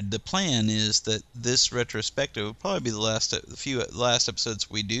 200, the plan is that this retrospective will probably be the last episodes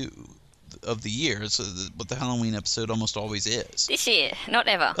we do of the year. So what the Halloween episode almost always is. This year, not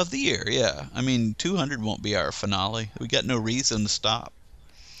ever. Of the year, yeah. I mean, 200 won't be our finale. We got no reason to stop.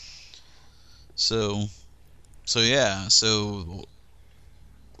 So yeah. So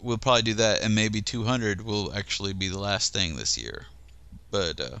we'll probably do that, and maybe 200 will actually be the last thing this year.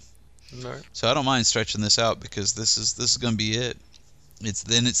 But right. So I don't mind stretching this out because this is going to be it. It's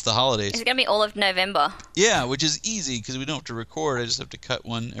the holidays. It's going to be all of November. Yeah, which is easy because we don't have to record. I just have to cut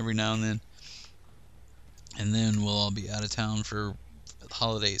one every now and then. And then we'll all be out of town for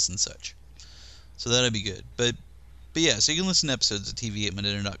holidays and such. So that'll be good. But yeah, so you can listen to episodes at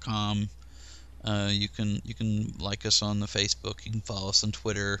tv8mydinner.com. You can like us on the Facebook. You can follow us on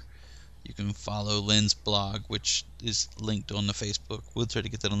Twitter. You can follow Lynn's blog, which is linked on the Facebook. We'll try to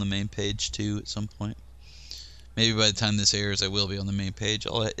get that on the main page too at some point. Maybe by the time this airs, I will be on the main page.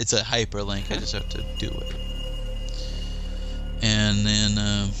 It's a hyperlink. I just have to do it. And then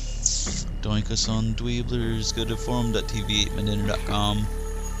doink us on Dweeblers. Go to forum.tv8mydinner.com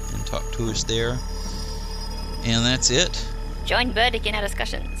and talk to us there. And that's it. Join Burdick in our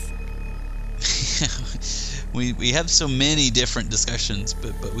discussions. We have so many different discussions,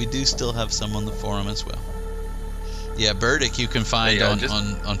 but we do still have some on the forum as well. Yeah, Burdick you can find on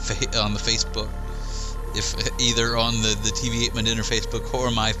the Facebook, if either on the TV8 My Dinner Facebook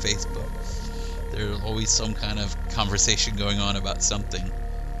or my Facebook. There's always some kind of conversation going on about something.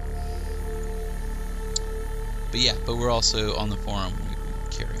 But we're also on the forum. We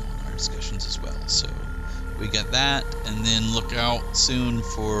carry on our discussions as well. So we got that, and then look out soon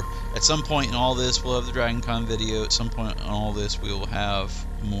for, at some point in all this, we'll have the Dragon Con video. At some point in all this, we will have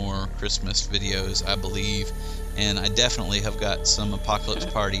more Christmas videos, I believe. And I definitely have got some Apocalypse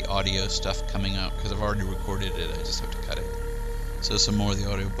Party audio stuff coming out, because I've already recorded it. I just have to cut it. So some more of the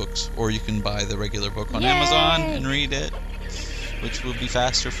audio books. Or you can buy the regular book on Amazon and read it, which will be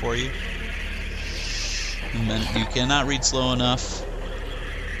faster for you. And then you cannot read slow enough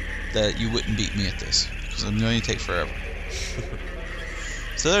that you wouldn't beat me at this, because I'm going to take forever.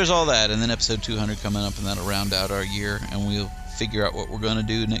 So there's all that, and then episode 200 coming up, and that'll round out our year, and we'll figure out what we're going to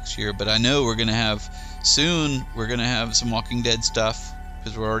do next year. But I know we're going to have some Walking Dead stuff,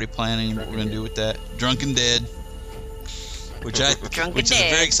 because we're already planning what we're going to do with that. Drunken Dead, which is a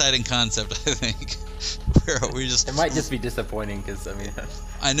very exciting concept, I think. It might just be disappointing, because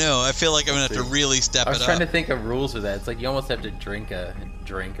I know. I feel like I'm gonna have to really step it up. I was trying to think of rules for that. It's like you almost have to drink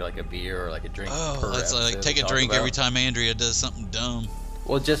like a beer or like a drink. Per it's episode like take a drink every time Andrea does something dumb.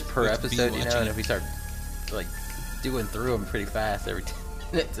 Well, just per episode, and if we start like doing through them pretty fast every 10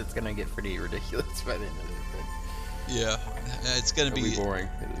 minutes, it's gonna get pretty ridiculous by the end of it. Yeah, it's gonna be boring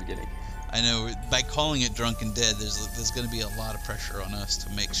at the beginning. I know. By calling it Drunken Dead, there's gonna be a lot of pressure on us to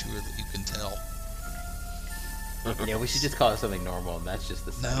make sure that you can tell. Yeah, we should just call it something normal, and that's just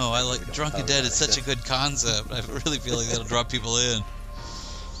the same. No, I like Drunken Dead. It's such a good concept. I really feel like that'll draw people in.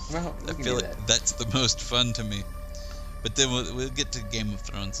 Well, I feel like that's the most fun to me. But then we'll get to Game of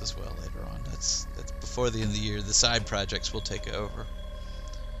Thrones as well later on. That's before the end of the year. The side projects will take over.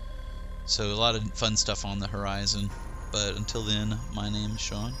 So a lot of fun stuff on the horizon. But until then, my name's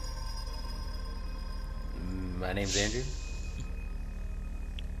Sean. My name's Andrew.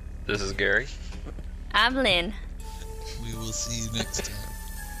 This is Gary. I'm Lynn. We will see you next time.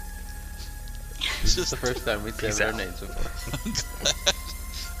 This is the first time we said our names before.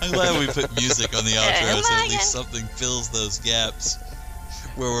 I'm glad we put music on the outro so at least something fills those gaps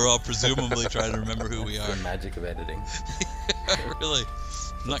where we're all presumably trying to remember who we are. The magic of editing. Really.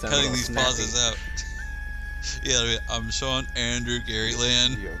 I'm not cutting these pauses out. Yeah, I'm Sean, Andrew, Gary,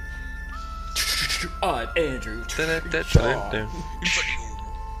 Lynn. I'm Andrew.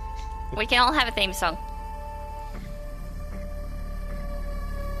 We can all have a theme song.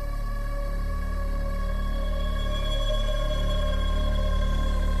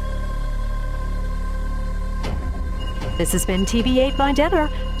 This has been TV8 My Dinner.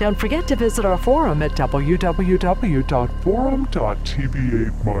 Don't forget to visit our forum at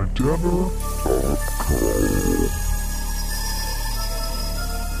www.forum.tv8mydinner.com.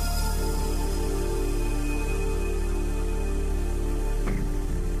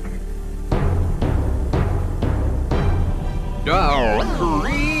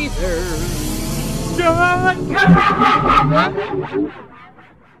 Freezer!